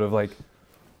groups, is sort of like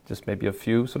just maybe a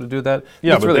few sort of do that.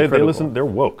 Yeah, it's but really they listen, they're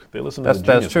woke. They listen to the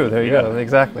That's true, there you go,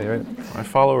 exactly, right. My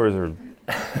followers are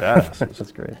badasses.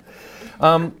 That's great.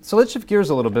 So let's shift gears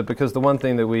a little bit, because the one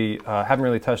thing that we haven't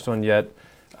really touched on yet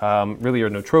really are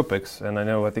nootropics, and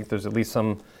I think there's at least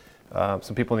some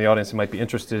people in the audience who might be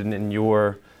interested in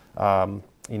your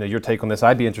your take on this.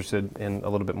 I'd be interested in a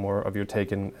little bit more of your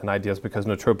take and ideas, because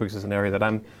nootropics is an area that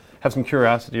have some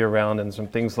curiosity around, and some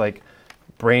things like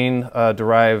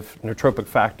brain-derived nootropic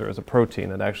factor is a protein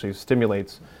that actually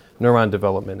stimulates neuron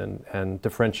development and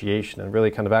differentiation, and really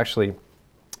kind of actually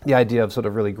the idea of sort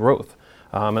of really growth.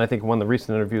 And I think one of the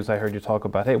recent interviews I heard you talk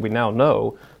about, hey, we now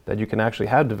know that you can actually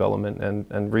have development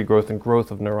and regrowth and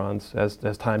growth of neurons as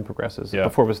time progresses. Yeah.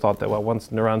 Before it was thought that, well,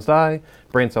 once neurons die,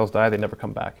 brain cells die, they never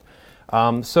come back.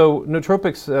 So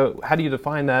nootropics, how do you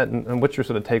define that, and what's your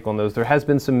sort of take on those? There has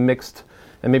been some mixed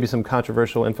and maybe some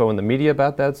controversial info in the media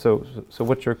about that, so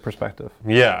what's your perspective?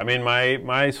 Yeah, I mean,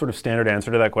 my sort of standard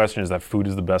answer to that question is that food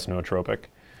is the best nootropic.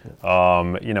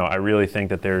 I really think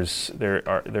that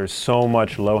there's so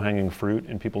much low-hanging fruit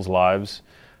in people's lives.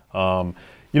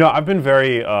 I've been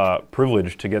very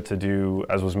privileged to get to do,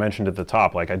 as was mentioned at the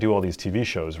top, like I do all these TV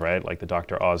shows, right? Like the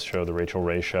Dr. Oz show, the Rachel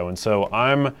Ray show. And so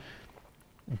I'm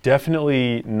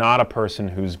definitely not a person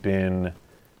who's been,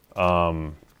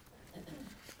 I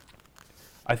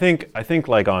think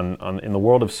like in the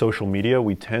world of social media,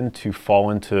 we tend to fall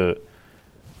into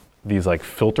these like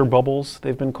filter bubbles,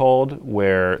 they've been called,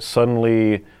 where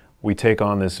suddenly we take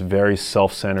on this very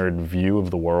self-centered view of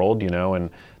the world,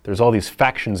 and there's all these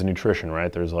factions in nutrition,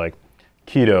 right? There's like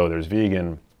keto, there's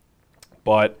vegan,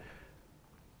 but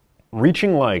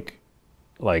reaching like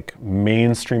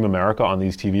mainstream America on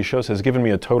these TV shows has given me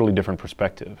a totally different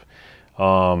perspective.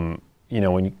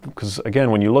 Because again,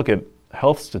 when you look at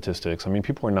health statistics, I mean,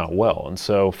 people are not well. And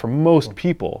so for most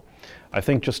people, I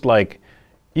think just like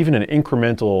even an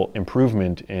incremental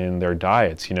improvement in their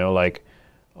diets, like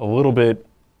a little bit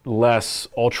less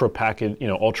ultra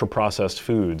processed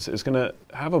foods is going to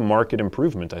have a marked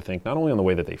improvement, I think, not only on the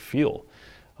way that they feel,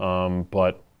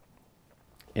 but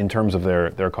in terms of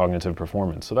their cognitive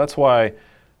performance. So that's why,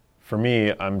 for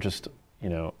me, I'm just,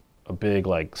 a big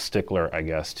like stickler, I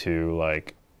guess, to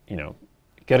like,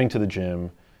 getting to the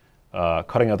gym,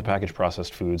 cutting out the packaged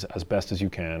processed foods as best as you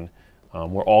can.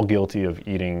 We're all guilty of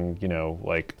eating,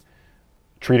 like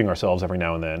treating ourselves every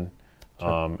now and then.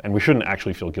 And we shouldn't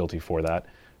actually feel guilty for that.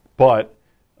 But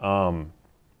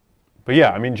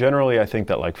yeah, I mean, generally I think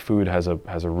that like food has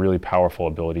a really powerful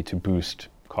ability to boost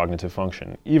cognitive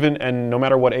function, and no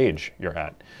matter what age you're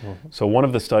at. Mm-hmm. So one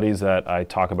of the studies that I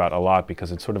talk about a lot,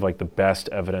 because it's sort of like the best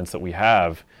evidence that we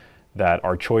have that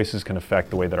our choices can affect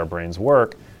the way that our brains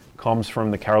work, comes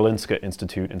from the Karolinska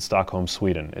Institute in Stockholm,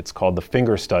 Sweden. It's called the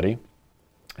Finger Study,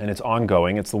 and it's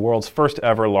ongoing. It's the world's first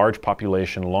ever large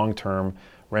population, long-term,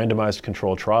 randomized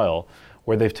control trial,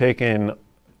 where they've taken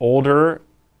older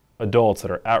adults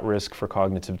that are at risk for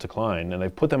cognitive decline, and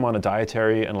they've put them on a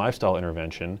dietary and lifestyle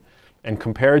intervention, and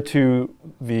compared to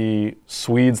the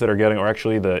Swedes that are getting, or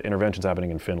actually the intervention's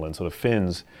happening in Finland, so the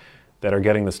Finns that are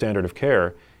getting the standard of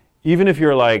care, even if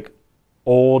you're like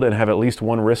old and have at least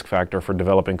one risk factor for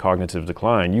developing cognitive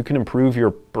decline, you can improve your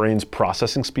brain's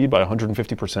processing speed by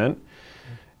 150%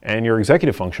 and your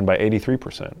executive function by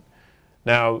 83%.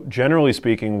 Now, generally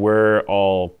speaking, we're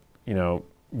all,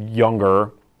 younger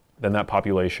than that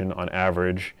population on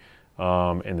average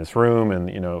in this room and,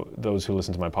 those who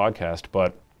listen to my podcast,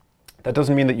 but that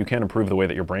doesn't mean that you can't improve the way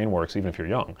that your brain works even if you're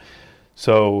young.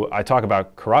 So I talk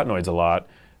about carotenoids a lot.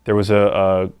 There was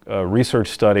a research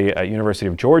study at University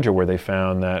of Georgia where they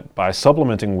found that by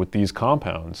supplementing with these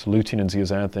compounds, lutein and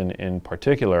zeaxanthin in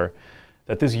particular,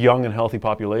 that this young and healthy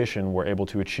population were able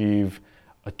to achieve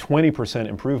a 20%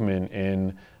 improvement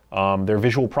in their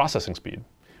visual processing speed,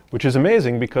 which is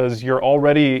amazing because you're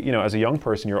already, as a young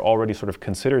person, you're already sort of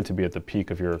considered to be at the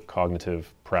peak of your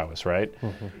cognitive prowess, right?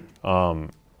 Mm-hmm.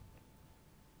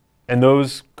 And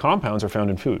those compounds are found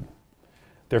in food.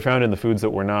 They're found in the foods that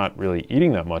we're not really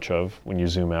eating that much of when you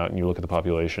zoom out and you look at the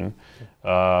population,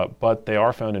 but they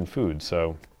are found in food.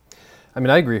 So, I mean,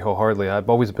 I agree wholeheartedly. I've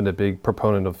always been a big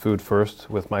proponent of food first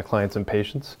with my clients and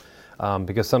patients,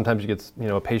 because sometimes you get,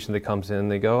 a patient that comes in,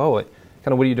 they go,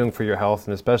 kind of what are you doing for your health?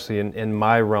 And especially in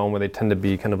my realm where they tend to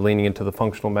be kind of leaning into the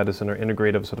functional medicine or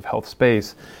integrative sort of health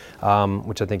space,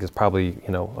 which I think is probably,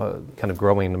 kind of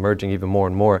growing and emerging even more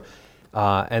and more.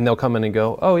 And they'll come in and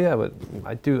go, oh yeah, but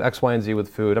I do X, Y, and Z with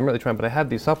food. I'm really trying, but I have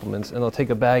these supplements. And they'll take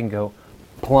a bag and go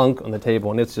plunk on the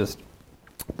table, and it's just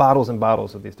bottles and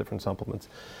bottles of these different supplements.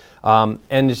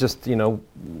 And it's just,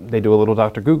 they do a little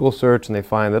Dr. Google search and they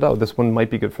find that, this one might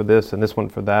be good for this and this one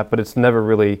for that, but it's never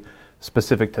really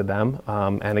specific to them.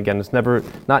 And again, it's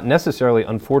not necessarily,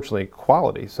 unfortunately,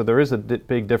 quality. So there is a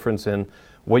big difference in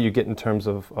what you get in terms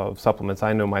of supplements.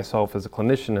 I know myself as a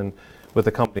clinician and with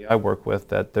the company I work with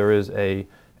that there is a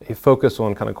focus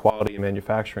on kind of quality and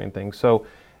manufacturing things. So,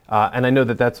 and I know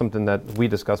that that's something that we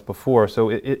discussed before. So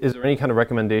is there any kind of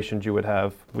recommendations you would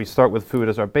have? We start with food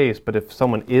as our base, but if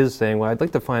someone is saying, well, I'd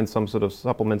like to find some sort of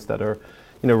supplements that are,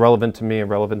 relevant to me and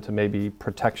relevant to maybe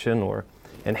protection or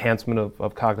enhancement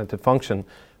of cognitive function,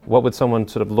 what would someone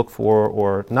sort of look for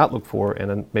or not look for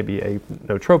in maybe a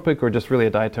nootropic or just really a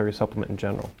dietary supplement in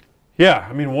general? Yeah,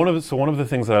 I mean, one of the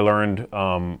things that I learned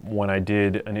when I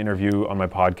did an interview on my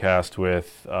podcast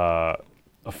with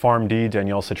a PharmD,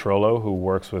 Danielle Citrolo, who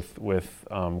works with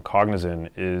Cognizin,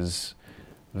 is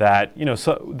that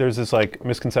there's this like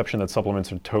misconception that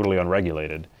supplements are totally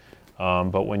unregulated,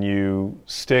 but when you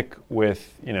stick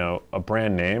with a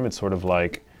brand name, it's sort of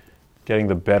like getting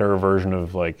the better version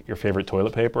of like your favorite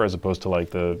toilet paper as opposed to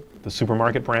like the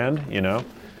supermarket brand,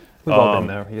 We've all been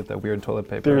there. You get that weird toilet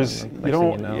paper. You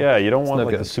don't want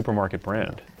like the supermarket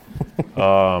brand.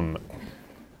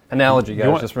 Analogy,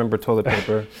 guys. Just remember toilet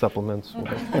paper, supplements.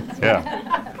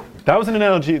 Yeah. That was an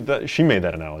analogy. She made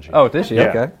that analogy. Oh, did she? Yeah.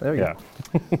 Okay. There we go.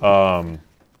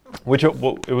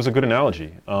 It was a good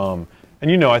analogy. And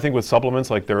I think with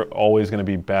supplements, like there are always going to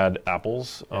be bad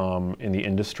apples in the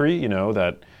industry,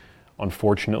 that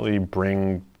unfortunately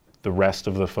bring the rest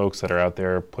of the folks that are out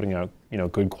there putting out,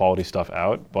 good quality stuff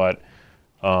out. But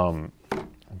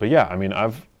yeah, I mean,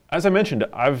 as I mentioned,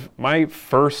 my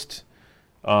first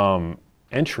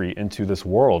entry into this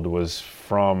world was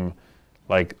through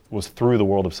the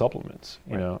world of supplements,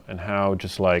 and how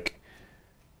just like,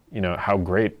 how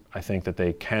great I think that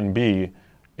they can be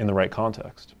in the right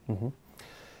context. Mm-hmm.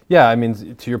 Yeah, I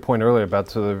mean, to your point earlier about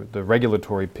the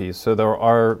regulatory piece, so there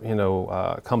are,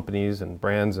 companies and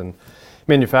brands and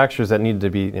manufacturers that need to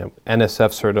be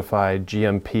NSF certified,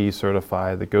 GMP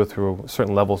certified, that go through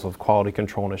certain levels of quality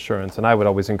control and assurance. And I would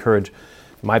always encourage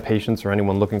my patients or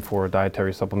anyone looking for a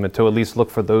dietary supplement to at least look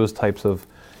for those types of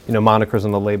monikers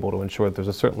on the label to ensure that there's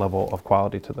a certain level of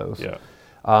quality to those. Yeah.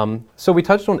 So we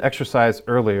touched on exercise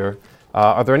earlier.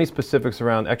 Are there any specifics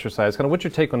around exercise? Kind of what's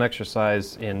your take on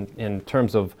exercise in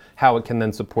terms of how it can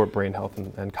then support brain health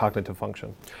and cognitive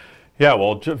function? Yeah,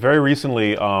 well, very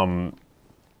recently,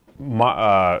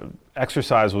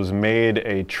 exercise was made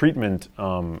a treatment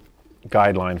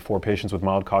guideline for patients with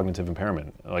mild cognitive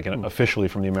impairment, like officially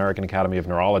from the American Academy of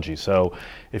Neurology. So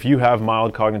if you have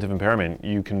mild cognitive impairment,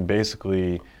 you can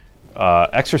basically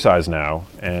exercise now,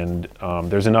 and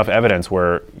there's enough evidence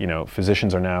where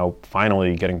physicians are now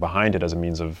finally getting behind it as a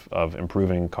means of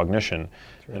improving cognition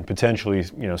and potentially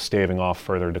staving off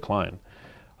further decline.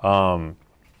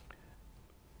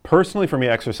 Personally, for me,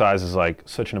 exercise is like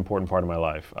such an important part of my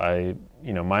life.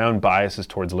 My own bias is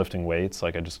towards lifting weights.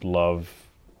 Like I just love,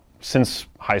 since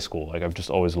high school, like I've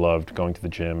just always loved going to the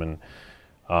gym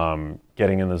and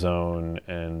getting in the zone.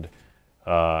 And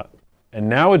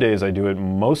nowadays I do it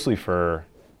mostly for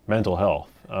mental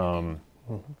health.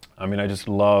 I mean, I just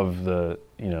love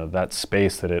that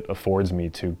space that it affords me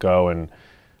to go and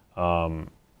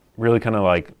really kind of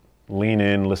like lean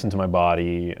in, listen to my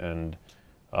body, and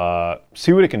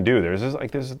see what it can do.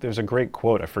 There's a great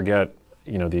quote. I forget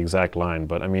the exact line,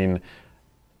 but I mean,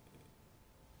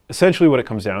 essentially what it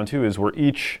comes down to is we're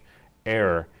each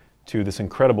heir to this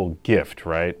incredible gift,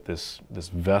 right? This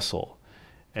vessel,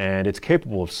 and it's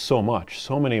capable of so much,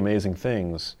 so many amazing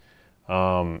things,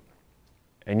 and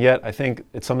yet I think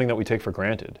it's something that we take for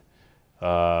granted.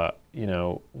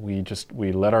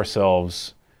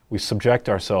 We subject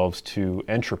ourselves to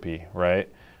entropy, right?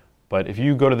 But if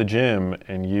you go to the gym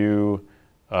and you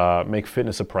make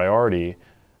fitness a priority,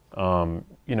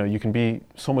 you can be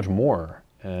so much more.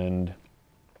 And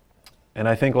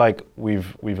I think like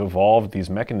we've evolved these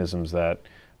mechanisms that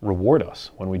reward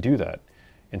us when we do that,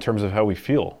 in terms of how we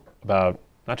feel about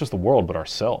not just the world but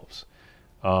ourselves.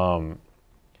 And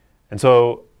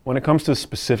so when it comes to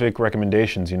specific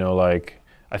recommendations,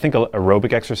 I think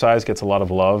aerobic exercise gets a lot of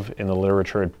love in the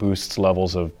literature. It boosts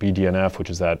levels of BDNF, which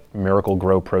is that miracle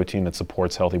grow protein that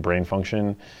supports healthy brain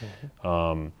function.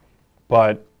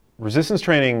 But resistance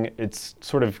training, it's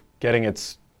sort of getting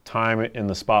its time in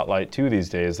the spotlight too these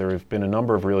days. There have been a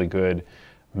number of really good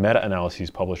meta-analyses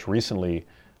published recently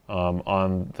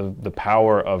on the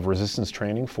power of resistance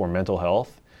training for mental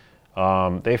health.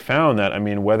 They found that, I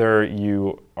mean, whether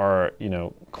you are,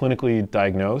 clinically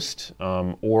diagnosed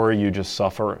or you just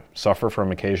suffer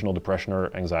from occasional depression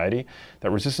or anxiety, that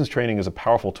resistance training is a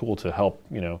powerful tool to help,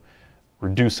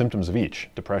 reduce symptoms of each,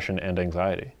 depression and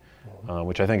anxiety,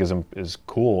 which I think is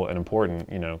cool and important,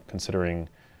 considering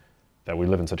that we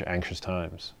live in such anxious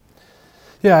times.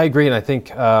 Yeah, I agree, and I think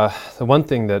the one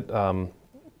thing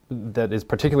that is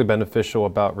particularly beneficial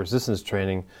about resistance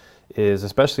training is,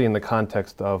 especially in the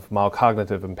context of mild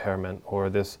cognitive impairment or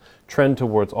this trend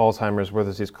towards Alzheimer's, where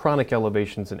there's these chronic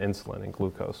elevations in insulin and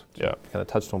glucose, which I kind of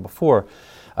touched on before,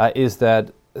 is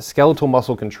that skeletal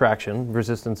muscle contraction,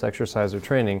 resistance exercise or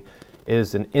training,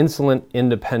 is an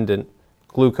insulin-independent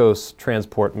glucose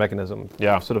transport mechanism.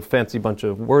 Yeah. Sort of fancy bunch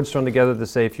of words thrown together to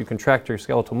say if you contract your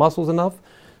skeletal muscles enough,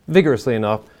 vigorously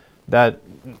enough, that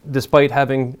despite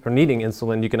having or needing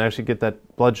insulin, you can actually get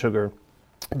that blood sugar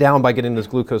down by getting those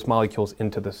glucose molecules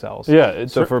into the cells. Yeah.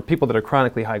 So for people that are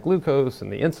chronically high glucose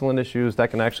and the insulin issues,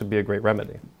 that can actually be a great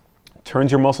remedy.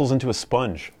 Turns your muscles into a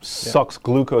sponge, sucks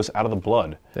glucose out of the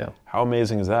blood. Yeah. How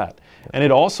amazing is that? Yeah. And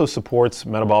it also supports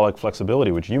metabolic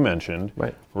flexibility, which you mentioned,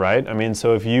 right? I mean,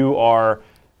 so if you are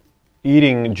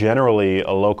eating generally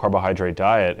a low carbohydrate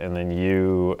diet and then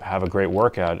you have a great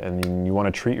workout and then you want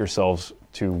to treat yourselves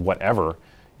to whatever,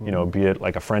 be it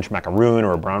like a French macaroon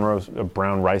or a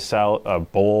brown rice salad, a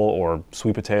bowl or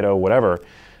sweet potato, whatever,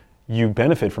 you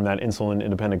benefit from that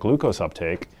insulin-independent glucose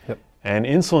uptake. Yep. And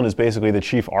insulin is basically the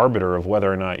chief arbiter of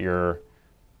whether or not you're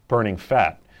burning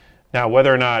fat. Now,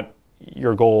 whether or not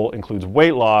your goal includes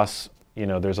weight loss,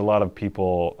 there's a lot of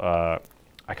people,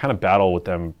 I kind of battle with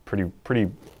them pretty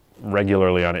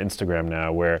regularly on Instagram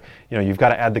now, where, you've got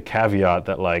to add the caveat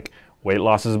that like, weight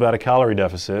loss is about a calorie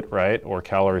deficit, right? Or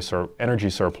energy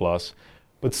surplus.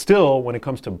 But still, when it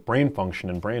comes to brain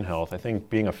function and brain health, I think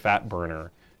being a fat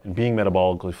burner and being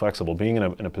metabolically flexible, being in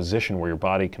a position where your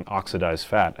body can oxidize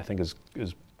fat, I think is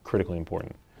critically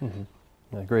important.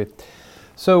 I agree.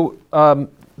 So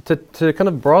to kind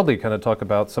of broadly talk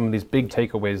about some of these big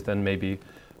takeaways then maybe,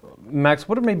 Max,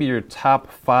 what are maybe your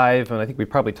top 5, and I think we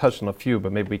probably touched on a few,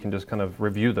 but maybe we can just kind of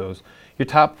review those, your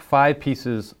top 5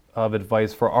 pieces of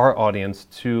advice for our audience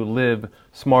to live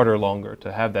smarter longer,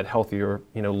 to have that healthier,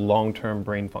 long-term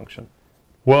brain function?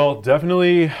 Well,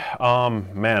 definitely,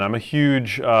 man, I'm a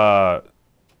huge,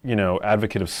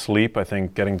 advocate of sleep. I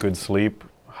think getting good sleep,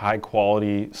 high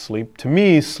quality sleep, to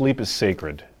me, sleep is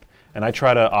sacred. and I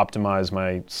try to optimize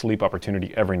my sleep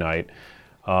opportunity every night.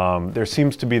 There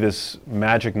seems to be this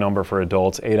magic number for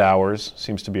adults. 8 hours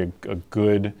seems to be a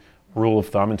good rule of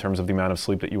thumb in terms of the amount of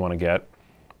sleep that you want to get.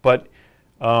 But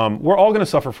we're all going to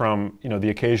suffer from, the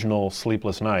occasional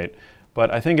sleepless night.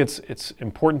 But I think it's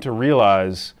important to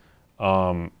realize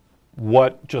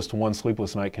what just one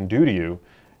sleepless night can do to you.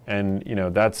 And,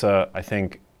 that's, I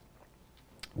think,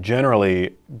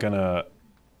 generally going to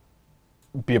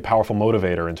be a powerful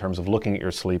motivator in terms of looking at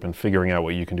your sleep and figuring out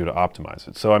what you can do to optimize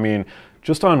it. So,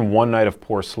 just on one night of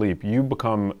poor sleep, you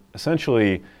become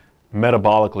essentially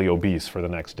metabolically obese for the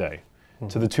next day,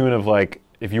 to the tune of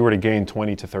if you were to gain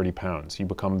 20 to 30 pounds, you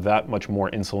become that much more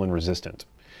insulin resistant.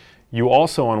 You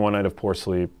also, on one night of poor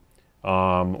sleep,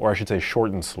 or I should say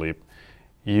shortened sleep,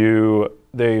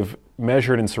 they've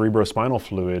measured in cerebrospinal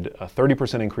fluid a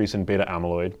 30% increase in beta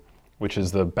amyloid, which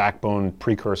is the backbone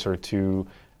precursor to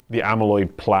the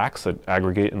amyloid plaques that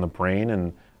aggregate in the brain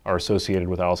and are associated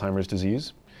with Alzheimer's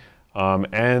disease.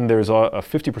 And there's a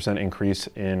 50% increase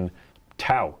in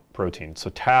tau protein. So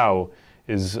tau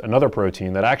is another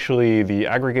protein that actually, the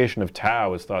aggregation of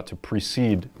tau is thought to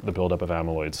precede the buildup of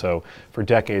amyloid. So for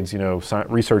decades,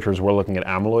 researchers were looking at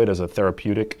amyloid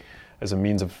as a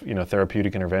means of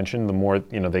therapeutic intervention. The more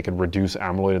they could reduce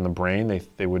amyloid in the brain,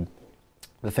 they would.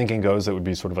 The thinking goes that would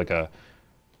be sort of like a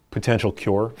potential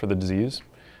cure for the disease.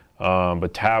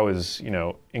 But tau is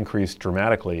increased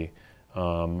dramatically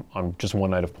on just one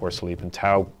night of poor sleep, and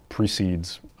tau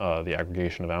precedes the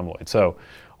aggregation of amyloid. So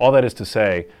all that is to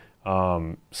say,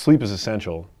 sleep is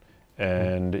essential,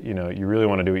 and you really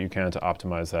want to do what you can to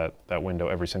optimize that window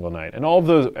every single night. And all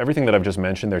of everything that I've just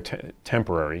mentioned, they're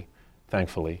temporary,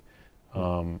 thankfully.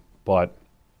 But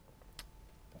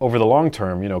over the long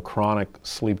term, chronic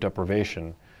sleep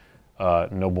deprivation,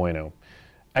 no bueno.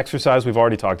 Exercise, we've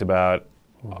already talked about.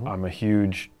 I'm a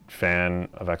huge fan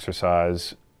of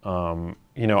exercise. I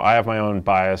have my own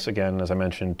bias, again, as I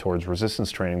mentioned, towards resistance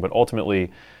training, but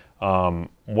ultimately,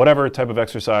 whatever type of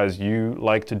exercise you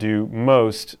like to do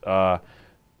most,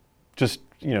 just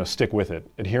stick with it.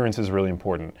 Adherence is really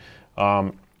important.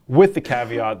 With the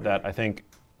caveat that I think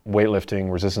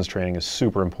weightlifting, resistance training is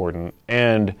super important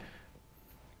and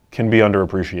can be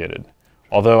underappreciated.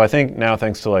 Although I think now,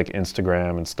 thanks to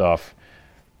Instagram and stuff,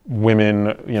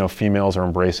 women, females are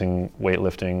embracing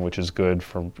weightlifting, which is good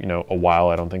for, a while.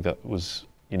 I don't think that was,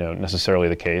 necessarily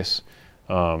the case.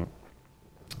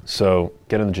 So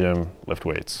get in the gym, lift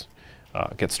weights,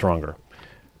 get stronger.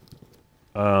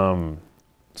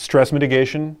 Stress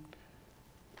mitigation,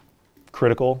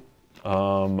 critical.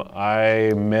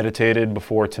 I meditated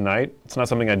before tonight. It's not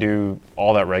something I do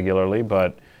all that regularly,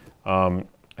 but I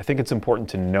think it's important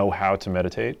to know how to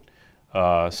meditate.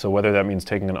 So whether that means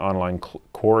taking an online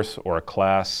course or a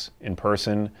class in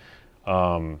person,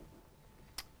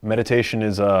 meditation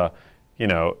is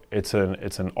it's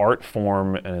an art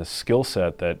form and a skill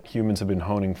set that humans have been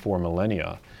honing for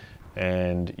millennia.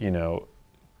 And,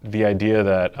 the idea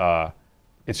that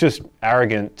it's just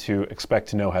arrogant to expect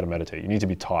to know how to meditate. You need to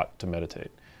be taught to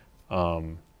meditate,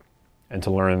 and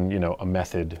to learn, a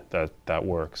method that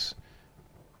works.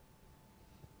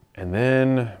 And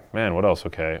then, man, what else?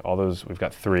 Okay, all those, we've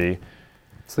got 3.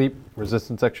 Sleep,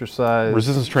 resistance exercise,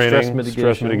 resistance training,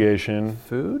 stress mitigation.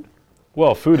 Food?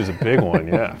 Well, food is a big one,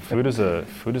 yeah. Food is a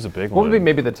big one. What would be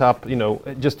maybe the top,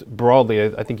 just broadly,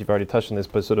 I think you've already touched on this,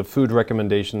 but sort of food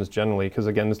recommendations generally, because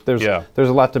again, there's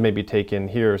a lot to maybe take in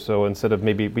here. So instead of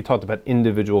maybe, we talked about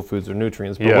individual foods or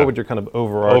nutrients, but what would your kind of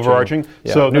overarching?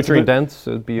 Yeah. So nutrient dense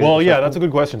would be. Well, yeah, that's a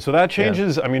good question. So that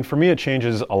changes, for me it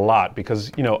changes a lot because,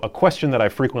 a question that I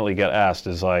frequently get asked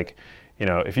is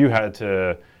if you had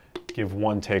to give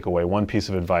one takeaway, one piece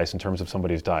of advice in terms of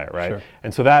somebody's diet, right? Sure.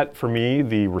 And so that, for me,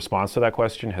 the response to that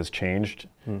question has changed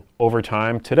over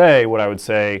time. Today, what I would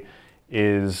say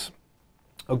is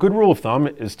a good rule of thumb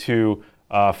is to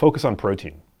focus on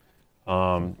protein,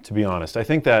 to be honest. I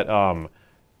think that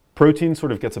protein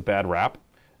sort of gets a bad rap.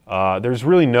 There's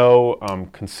really no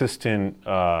consistent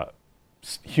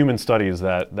human studies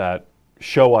that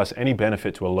show us any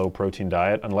benefit to a low protein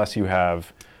diet unless you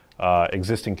have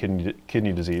existing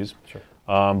kidney disease. Sure.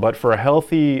 But for a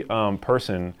healthy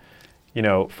person,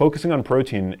 focusing on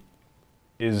protein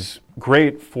is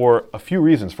great for a few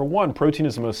reasons. For one, protein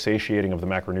is the most satiating of the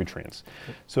macronutrients.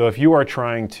 So if you are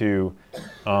trying to,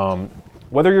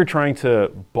 whether you're trying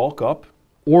to bulk up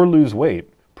or lose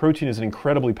weight, protein is an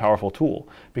incredibly powerful tool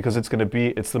because it's going to be,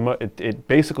 it's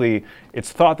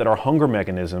thought that our hunger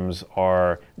mechanisms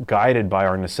are guided by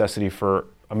our necessity for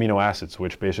amino acids,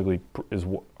 which basically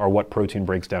are what protein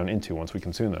breaks down into once we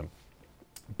consume them.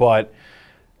 But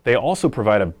they also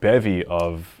provide a bevy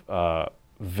of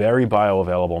very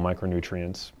bioavailable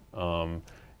micronutrients. I'm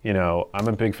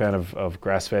a big fan of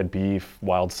grass-fed beef,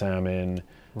 wild salmon,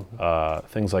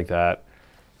 things like that.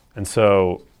 And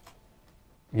so,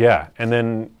 yeah, and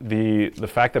then the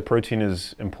fact that protein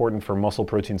is important for muscle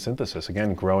protein synthesis,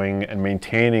 again, growing and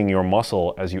maintaining your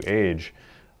muscle as you age,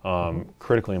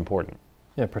 critically important.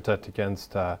 Yeah, protect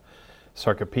against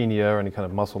sarcopenia or any kind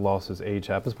of muscle loss as age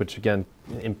happens, which again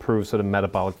improves sort of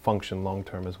metabolic function long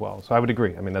term as well. So I would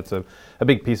agree. I mean, that's a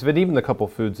big piece of it. Even the couple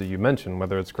foods that you mentioned,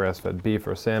 whether it's grass-fed beef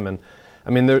or salmon, I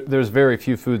mean, there's very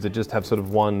few foods that just have sort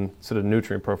of one sort of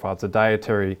nutrient profile. It's a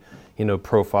dietary,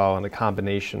 profile and a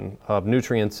combination of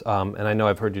nutrients. And I know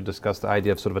I've heard you discuss the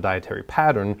idea of sort of a dietary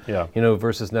pattern,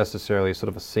 versus necessarily sort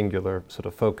of a singular sort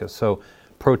of focus. So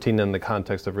protein in the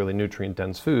context of really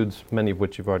nutrient-dense foods, many of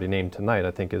which you've already named tonight,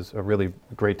 I think is a really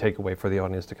great takeaway for the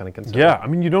audience to kind of consider. Yeah, I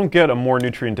mean, you don't get a more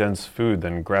nutrient-dense food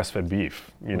than grass-fed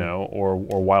beef, or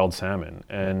wild salmon.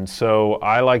 And so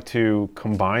I like to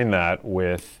combine that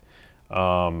with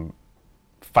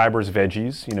fibers,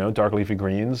 veggies, dark leafy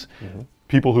greens.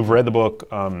 People who've read the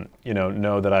book,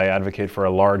 know that I advocate for a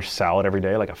large salad every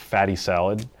day, like a fatty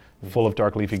salad, full of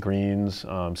dark leafy greens,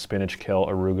 spinach, kale,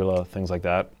 arugula, things like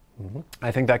that. I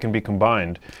think that can be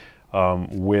combined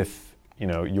with,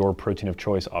 your protein of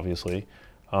choice, obviously.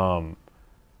 But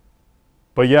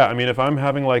yeah, I mean, if I'm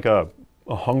having like a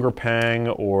hunger pang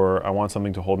or I want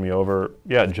something to hold me over,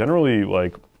 yeah, generally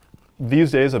like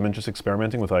these days I've been just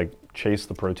experimenting with like chase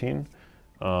the protein,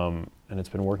 and it's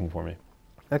been working for me.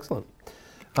 Excellent.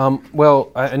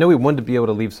 Well, I know we wanted to be able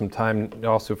to leave some time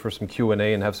also for some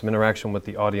Q&A and have some interaction with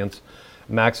the audience.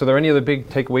 Max, are there any other big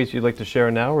takeaways you'd like to share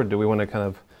now, or do we want to kind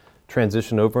of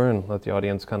transition over and let the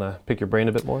audience kind of pick your brain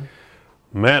a bit more?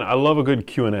 Man, I love a good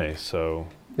Q&A, so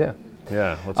yeah,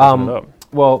 let's open it up.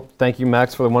 Well, thank you,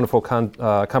 Max, for the wonderful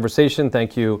conversation.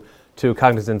 Thank you to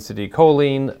Cognizant City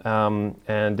Choline.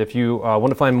 And if you want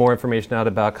to find more information out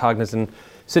about Cognizant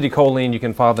City Choline, you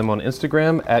can follow them on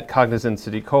Instagram at Cognizant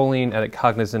City Choline and at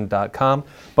cognizant.com.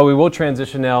 But we will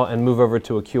transition now and move over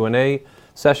to a Q&A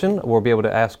session. We'll be able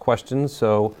to ask questions.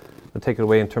 So we'll take it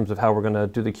away in terms of how we're going to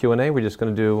do the Q&A. We're just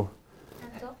going to do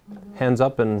hands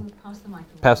up and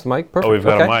pass the mic. Perfect. Oh, we've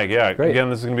got a mic. Yeah. Great. Again,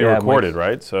 this is going to be recorded,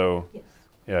 right? So Yes.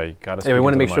 yeah, you got to. Yeah, we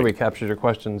want to make sure we captured your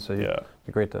questions. So yeah, it'd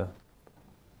be great to.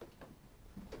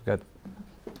 Good.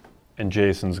 And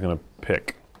Jason's going to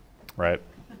pick, right?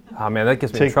 Oh man, that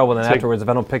gets me in trouble then afterwards if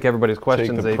I don't pick everybody's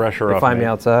questions. They find me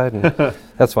outside. And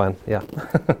that's fine. Yeah,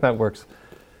 that works.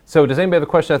 So does anybody have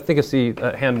a question? I think I see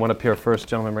a hand one up here first,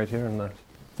 gentleman right here in the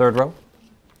third row.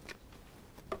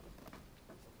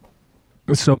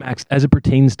 So Max, as it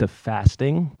pertains to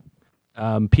fasting,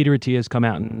 Peter Attia has come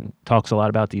out and talks a lot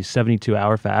about these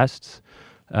 72-hour fasts.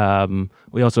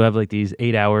 We also have like these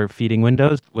 8-hour feeding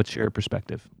windows. What's your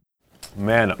perspective?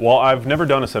 Man, well, I've never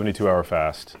done a 72-hour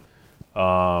fast.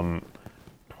 Yeah,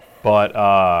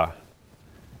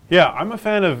 I'm a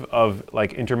fan of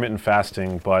like intermittent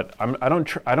fasting, but I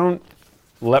don't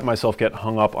let myself get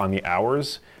hung up on the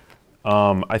hours.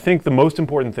 I think the most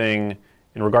important thing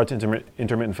in regard to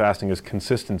intermittent fasting is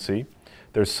consistency.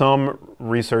 There's some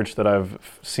research that I've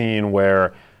seen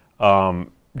where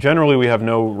generally we have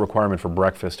no requirement for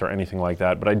breakfast or anything like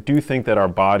that, but I do think that our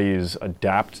bodies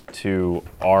adapt to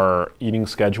our eating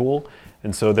schedule.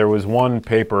 And so there was one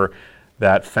paper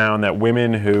that found that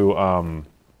women who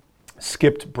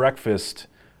skipped breakfast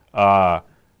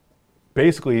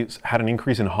basically had an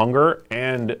increase in hunger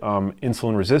and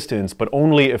insulin resistance, but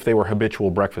only if they were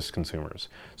habitual breakfast consumers.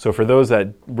 So for those that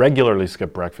regularly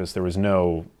skip breakfast, there was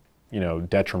no,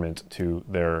 detriment to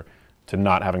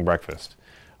not having breakfast.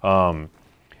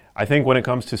 I think when it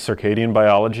comes to circadian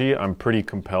biology, I'm pretty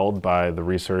compelled by the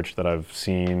research that I've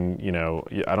seen.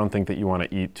 I don't think that you want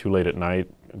to eat too late at night.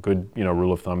 A good,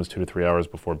 rule of thumb is 2 to 3 hours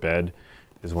before bed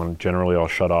is when generally I'll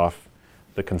shut off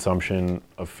the consumption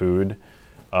of food.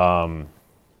 And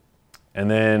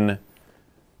then,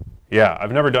 yeah,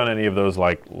 I've never done any of those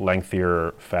like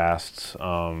lengthier fasts.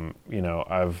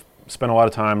 I've spent a lot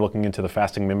of time looking into the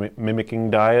fasting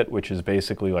mimicking diet, which is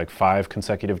basically like 5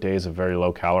 consecutive days of very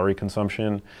low calorie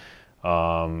consumption.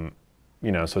 So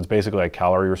it's basically like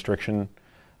calorie restriction.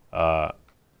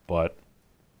 But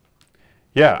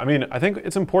yeah, I mean, I think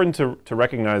it's important to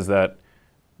recognize that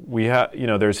we have,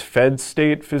 there's fed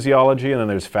state physiology and then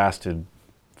there's fasted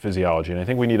physiology. And I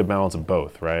think we need a balance of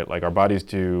both, right? Like our bodies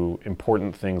do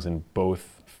important things in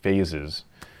both phases.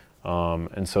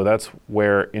 And so that's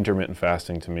where intermittent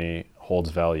fasting to me holds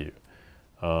value.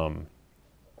 So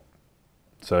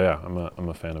yeah, I'm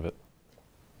a fan of it.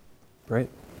 Great.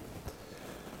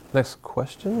 Next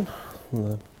question in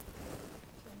the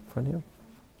front here.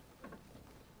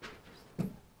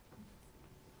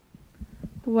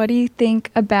 what do you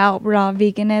think about raw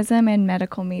veganism and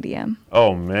medical media?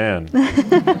 Oh, man.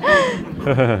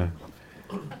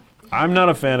 I'm not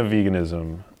a fan of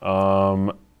veganism.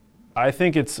 I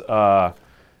think it's, no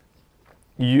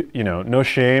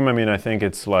shame. I mean, I think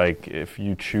it's like if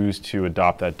you choose to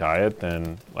adopt that diet,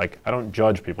 then like I don't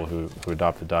judge people who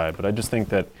adopt the diet, but I just think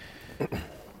that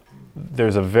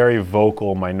there's a very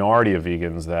vocal minority of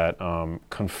vegans that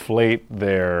conflate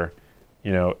their,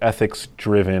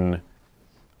 ethics-driven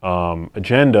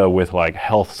agenda with like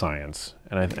health science,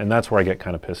 and that's where I get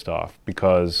kind of pissed off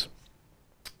because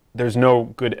there's no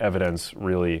good evidence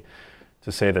really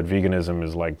to say that veganism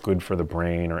is like good for the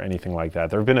brain or anything like that.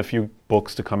 There have been a few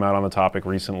books to come out on the topic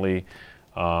recently,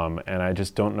 and I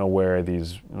just don't know where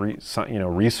these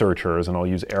researchers, and I'll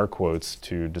use air quotes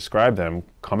to describe them,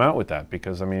 come out with that.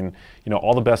 Because I mean,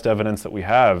 all the best evidence that we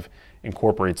have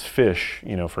incorporates fish,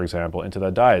 for example, into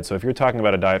that diet. So if you're talking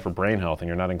about a diet for brain health and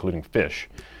you're not including fish,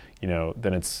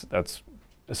 then that's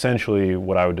essentially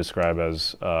what I would describe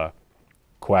as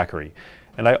quackery.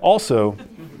 And I also,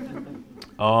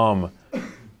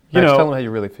 Tell them how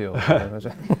you really feel.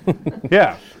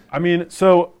 yeah, I mean,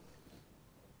 so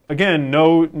again,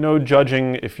 no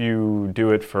judging if you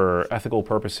do it for ethical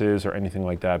purposes or anything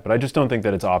like that. But I just don't think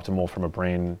that it's optimal from a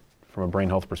brain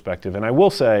health perspective. And I will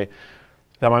say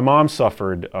that my mom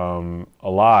suffered a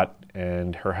lot,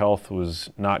 and her health was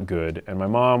not good. And my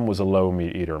mom was a low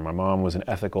meat eater. My mom was an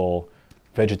ethical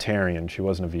vegetarian. She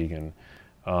wasn't a vegan,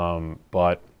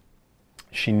 but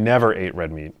she never ate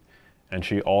red meat. And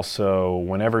she also,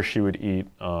 whenever she would eat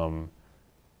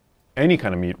any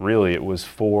kind of meat, really, it was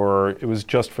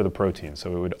just for the protein.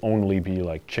 So it would only be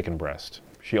like chicken breast.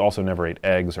 She also never ate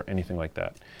eggs or anything like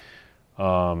that.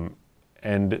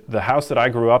 And the house that I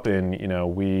grew up in,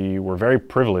 we were very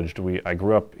privileged. I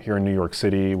grew up here in New York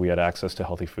City. We had access to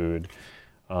healthy food.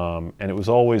 And it was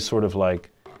always sort of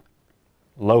like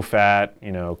low fat,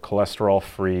 cholesterol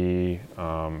free,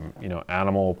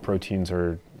 animal proteins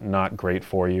are not great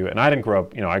for you. And I didn't grow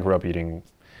up, I grew up eating,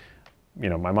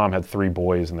 my mom had 3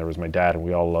 boys and there was my dad, and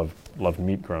we all loved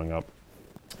meat growing up.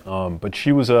 But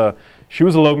she was a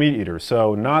low meat eater.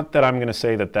 So not that I'm going to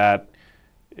say that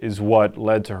is what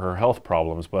led to her health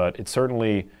problems, but it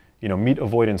certainly, meat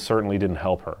avoidance certainly didn't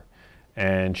help her.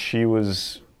 And she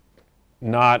was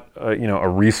not, a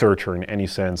researcher in any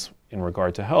sense in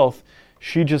regard to health.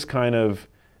 She just kind of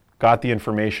got the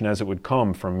information as it would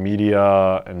come from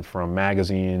media and from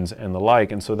magazines and the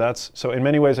like. And so in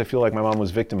many ways I feel like my mom was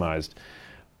victimized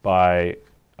by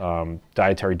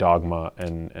dietary dogma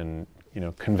and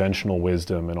conventional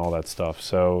wisdom and all that stuff.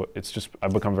 So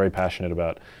I've become very passionate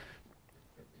about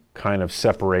kind of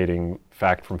separating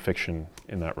fact from fiction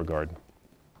in that regard.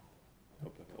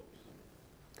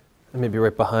 And maybe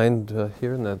right behind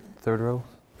here in that third row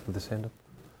with this hand up.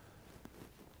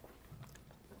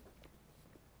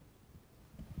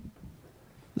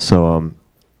 So on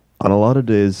a lot of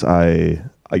days I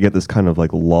get this kind of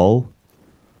like lull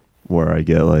where I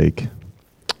get like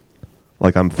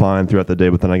I'm fine throughout the day,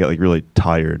 but then I get like really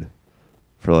tired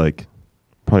for like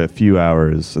probably a few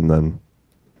hours, and then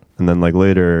like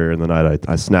later in the night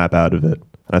I snap out of it.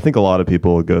 And I think a lot of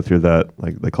people go through that,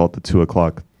 like they call it the 2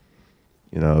 o'clock,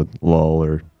 lull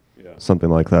or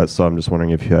something like that. So I'm just wondering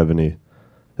if you have any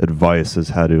advice as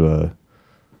how to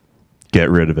get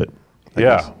rid of it.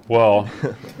 Well,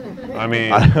 I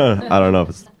mean, I don't know if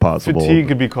it's possible. Fatigue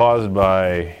could be caused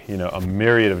by, a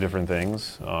myriad of different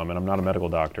things, and I'm not a medical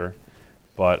doctor,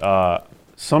 but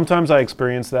sometimes I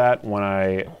experience that when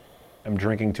I am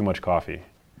drinking too much coffee.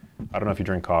 I don't know if you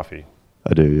drink coffee.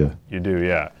 I do, yeah. You do,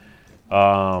 yeah.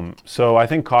 So I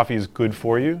think coffee is good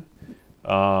for you,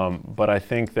 but I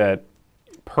think that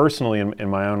personally in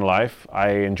my own life, I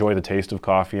enjoy the taste of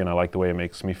coffee and I like the way it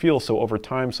makes me feel. So over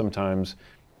time, sometimes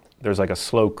there's like a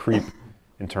slow creep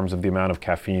in terms of the amount of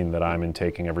caffeine that I'm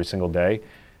intaking every single day.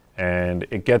 And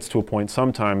it gets to a point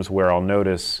sometimes where I'll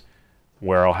notice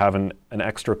where I'll have an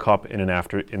extra cup in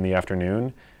the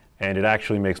afternoon, and it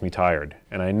actually makes me tired.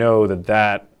 And I know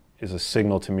that is a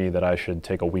signal to me that I should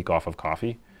take a week off of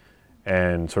coffee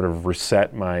and sort of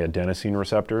reset my adenosine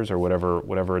receptors or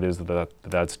whatever it is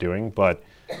that's doing. But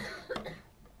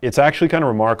it's actually kind of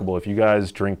remarkable if you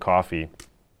guys drink coffee,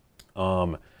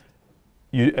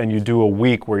 you do a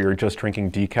week where you're just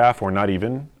drinking decaf or not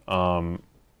even.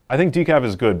 I think decaf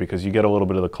is good because you get a little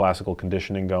bit of the classical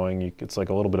conditioning going. It's like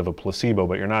a little bit of a placebo,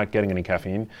 but you're not getting any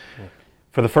caffeine. Yeah.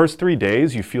 For the first 3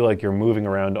 days, you feel like you're moving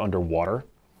around underwater.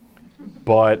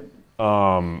 But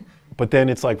then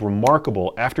it's like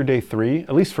remarkable. After day 3,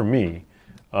 at least for me,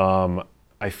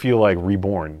 I feel like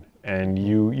reborn. and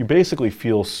you basically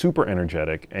feel super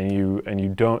energetic, and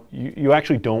you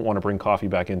actually don't want to bring coffee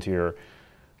back into your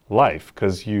life,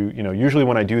 because usually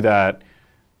when I do that,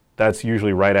 that's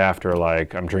usually right after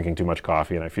like I'm drinking too much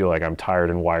coffee and I feel like I'm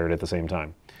tired and wired at the same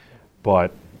time.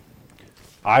 But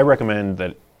I recommend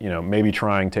that maybe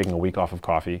taking a week off of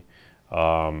coffee,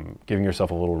 giving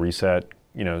yourself a little reset.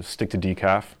 Stick to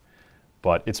decaf,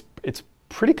 but it's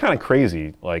pretty kind of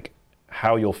crazy like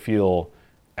how you'll feel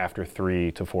after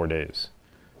 3 to 4 days.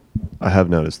 I have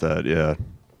noticed that, yeah,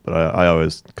 but I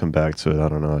always come back to it. I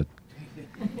don't know.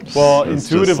 Well,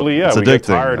 It's intuitively, just- we it's get addicting.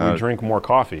 tired, we drink more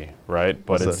coffee, right?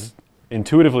 But What's it's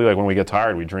intuitively like when we get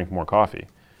tired, we drink more coffee.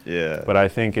 Yeah. But I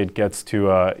think it gets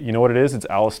to, you know what it is? It's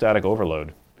allostatic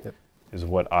overload, Yep. is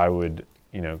what I would,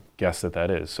 guess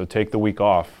that is. So take the week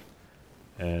off,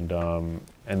 and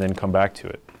then come back to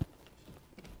it.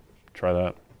 Try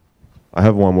that. I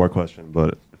have one more question,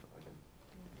 but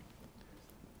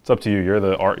It's up to you. You're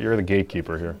the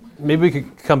gatekeeper here. Maybe we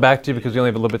could come back to you because we only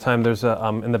have a little bit of time. There's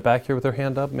a in the back here with their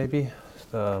hand up, maybe.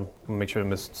 We'll make sure to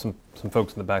miss some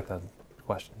folks in the back that have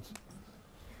questions.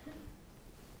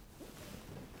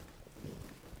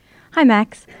 Hi,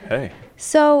 Max. Hey.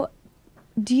 So,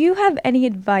 do you have any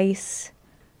advice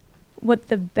what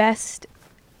the best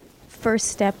first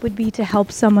step would be to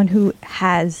help someone who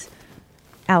has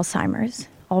Alzheimer's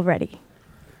already?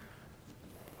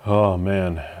 Oh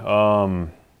man.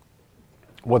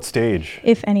 What stage?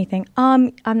 If anything.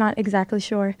 I'm not exactly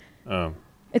sure. Oh.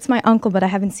 It's my uncle, but I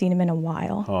haven't seen him in a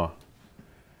while. Huh.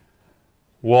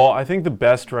 Well, I think the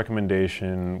best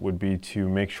recommendation would be to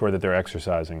make sure that they're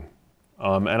exercising.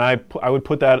 And I would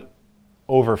put that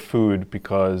over food,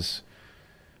 because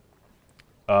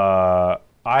I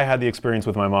had the experience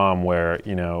with my mom where,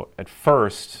 at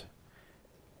first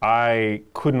I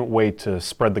couldn't wait to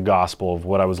spread the gospel of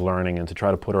what I was learning and to try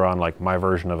to put her on like my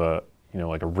version of a,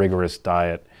 like a rigorous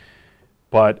diet.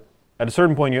 But at a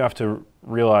certain point you have to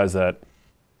realize that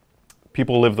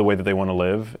people live the way that they want to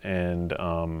live, and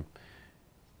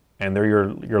they're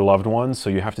your loved ones, so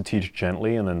you have to teach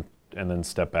gently and then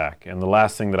step back. And the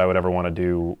last thing that I would ever want to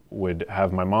do would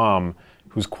have my mom,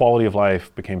 whose quality of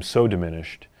life became so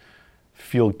diminished,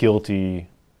 feel guilty,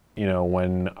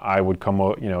 when I would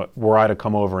were I to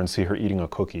come over and see her eating a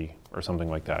cookie or something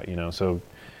like that, So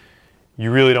you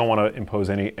really don't want to impose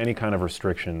any kind of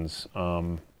restrictions,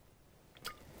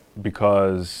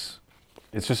 because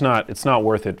it's not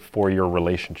worth it for your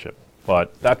relationship.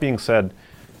 But that being said,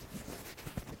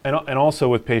 and also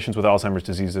with patients with Alzheimer's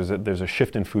disease, there's a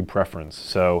shift in food preference.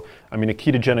 So, I mean, a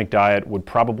ketogenic diet would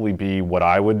probably be what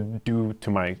I would do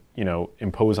to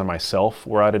impose on myself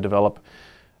were I to develop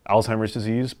Alzheimer's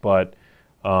disease. But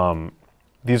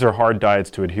these are hard diets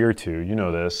to adhere to, you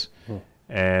know this.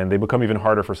 And they become even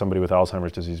harder for somebody with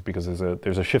Alzheimer's disease because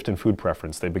there's a shift in food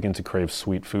preference. They begin to crave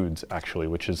sweet foods, actually,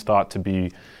 which is thought to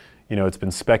be, it's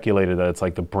been speculated that it's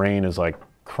like the brain is like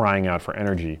crying out for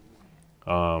energy.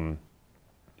 And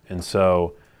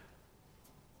so,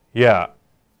 yeah,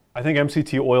 I think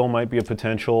MCT oil might be a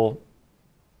potential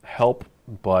help,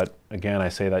 but again, I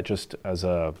say that just as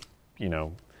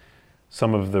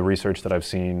some of the research that I've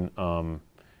seen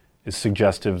is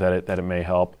suggestive that it may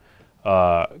help,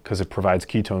 because it provides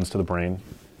ketones to the brain.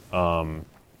 And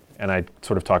I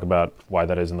sort of talk about why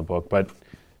that is in the book. But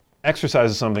exercise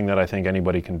is something that I think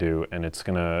anybody can do, and it's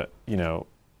going to,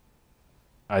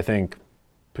 I think,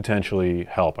 potentially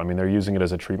help. I mean, they're using it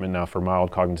as a treatment now for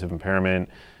mild cognitive impairment.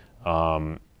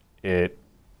 I'm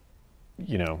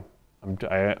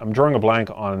drawing a blank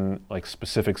on like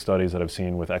specific studies that I've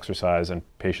seen with exercise and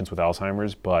patients with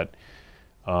Alzheimer's, but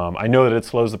I know that it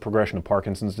slows the progression of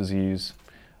Parkinson's disease.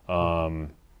 So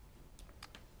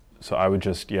I would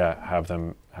just have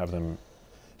them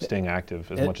staying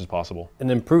active as much as possible. And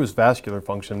improves vascular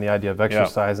function, the idea of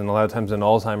exercise. And a lot of times in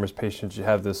Alzheimer's patients, you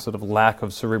have this sort of lack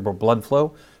of cerebral blood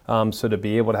flow. So to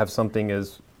be able to have something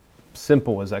as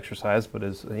simple as exercise, but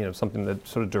as something that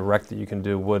sort of direct that you can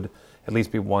do would at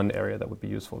least be one area that would be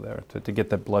useful there to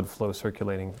get that blood flow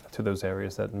circulating to those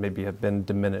areas that maybe have been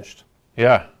diminished.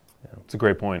 Yeah, it's a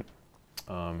great point.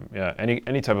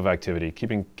 Any type of activity,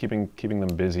 keeping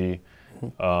them busy.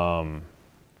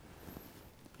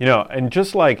 And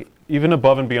just like even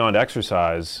above and beyond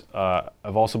exercise,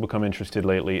 I've also become interested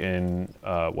lately in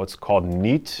what's called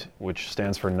NEAT, which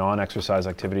stands for non-exercise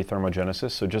activity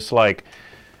thermogenesis. So just like,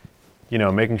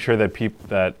 making sure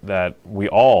that that we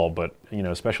all, but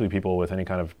especially people with any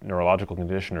kind of neurological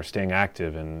condition, are staying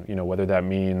active, and whether that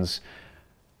means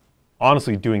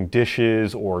honestly doing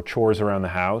dishes or chores around the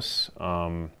house.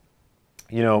 My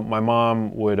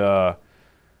mom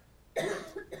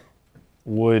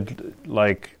would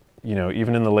like,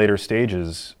 even in the later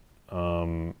stages,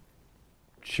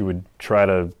 she would try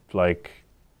to like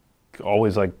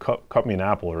always like cut me an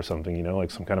apple or something, you know,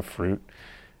 like some kind of fruit,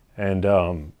 and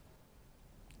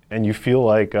you feel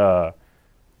like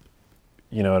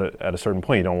you know, at a certain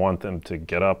point, you don't want them to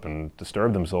get up and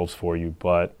disturb themselves for you,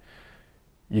 but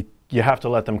you have to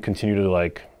let them continue to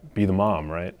like be the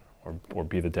mom, right, or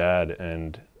be the dad,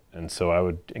 and so I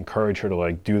would encourage her to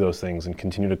like do those things and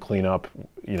continue to clean up,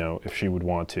 you know, if she would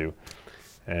want to,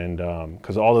 and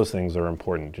because all those things are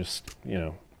important. Just, you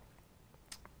know,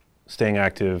 staying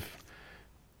active,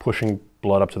 pushing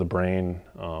blood up to the brain,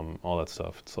 all that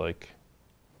stuff. It's like,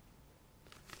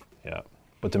 yeah,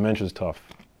 but dementia's tough.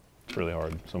 It's really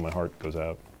hard, so my heart goes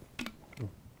out.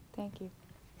 Thank you.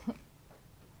 I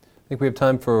think we have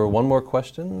time for one more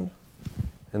question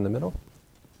in the middle.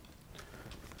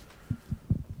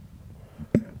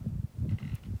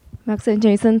 Max and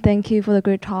Jason, thank you for the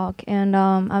great talk. And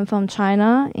I'm from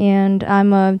China, and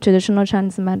I'm a traditional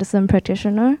Chinese medicine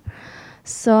practitioner.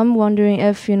 So I'm wondering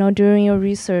if, you know, during your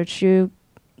research,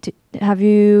 have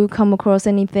you come across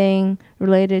anything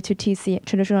related to TC,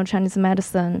 traditional Chinese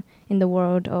medicine, in the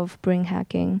world of brain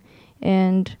hacking?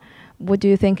 And what do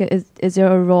you think is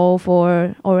there a role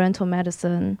for Oriental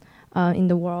medicine in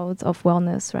the world of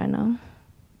wellness right now?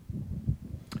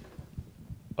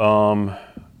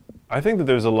 I think that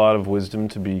there's a lot of wisdom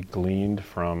to be gleaned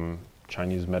from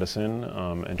Chinese medicine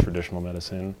and traditional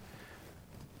medicine.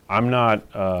 I'm not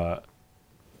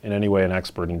in any way an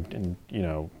expert in you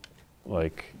know,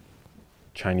 like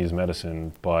Chinese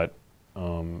medicine, but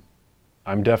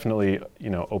I'm definitely,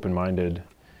 you know, open-minded,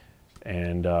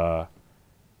 and I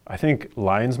think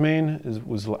lion's mane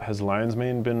has lion's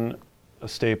mane been a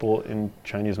staple in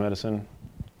Chinese medicine?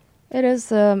 It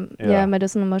is, yeah,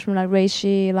 medicinal mushroom like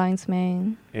reishi, lion's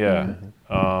mane. Yeah.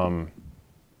 I'm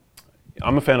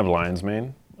a fan of lion's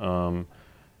mane.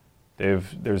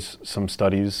 There's some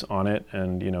studies on it,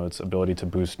 and, you know, its ability to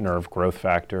boost nerve growth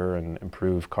factor and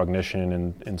improve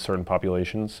cognition in certain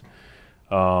populations.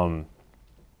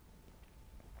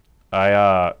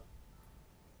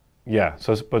 Yeah.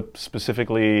 So, but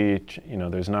specifically, you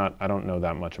know, I don't know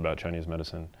that much about Chinese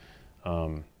medicine.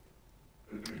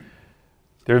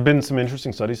 There have been some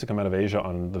interesting studies to come out of Asia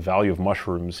on the value of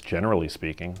mushrooms, generally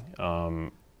speaking.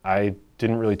 I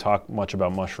didn't really talk much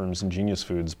about mushrooms in Genius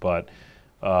Foods, but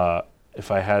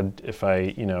if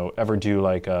I you know, ever do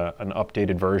like an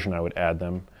updated version, I would add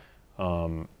them.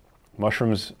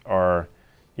 Mushrooms are,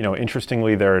 you know,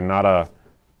 interestingly, they're not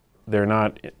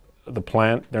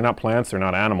plants, they're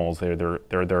not animals. They're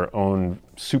their own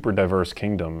super diverse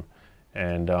kingdom,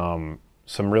 and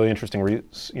some really interesting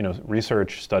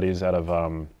research studies out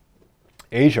of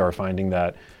Asia are finding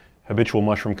that habitual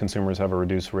mushroom consumers have a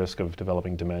reduced risk of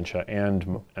developing dementia and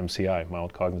MCI,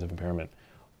 mild cognitive impairment.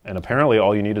 And apparently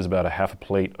all you need is about a half a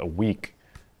plate a week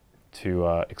to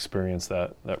experience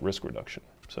that risk reduction.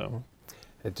 So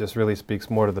it just really speaks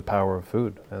more to the power of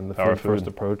food and the food-first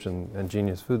approach and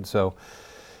Genius Food. So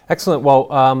excellent.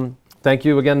 Well, thank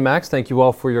you again, Max. Thank you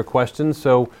all for your questions.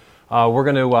 So we're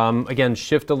going to, again,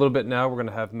 shift a little bit now. We're going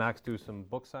to have Max do some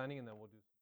book signing, and then we'll do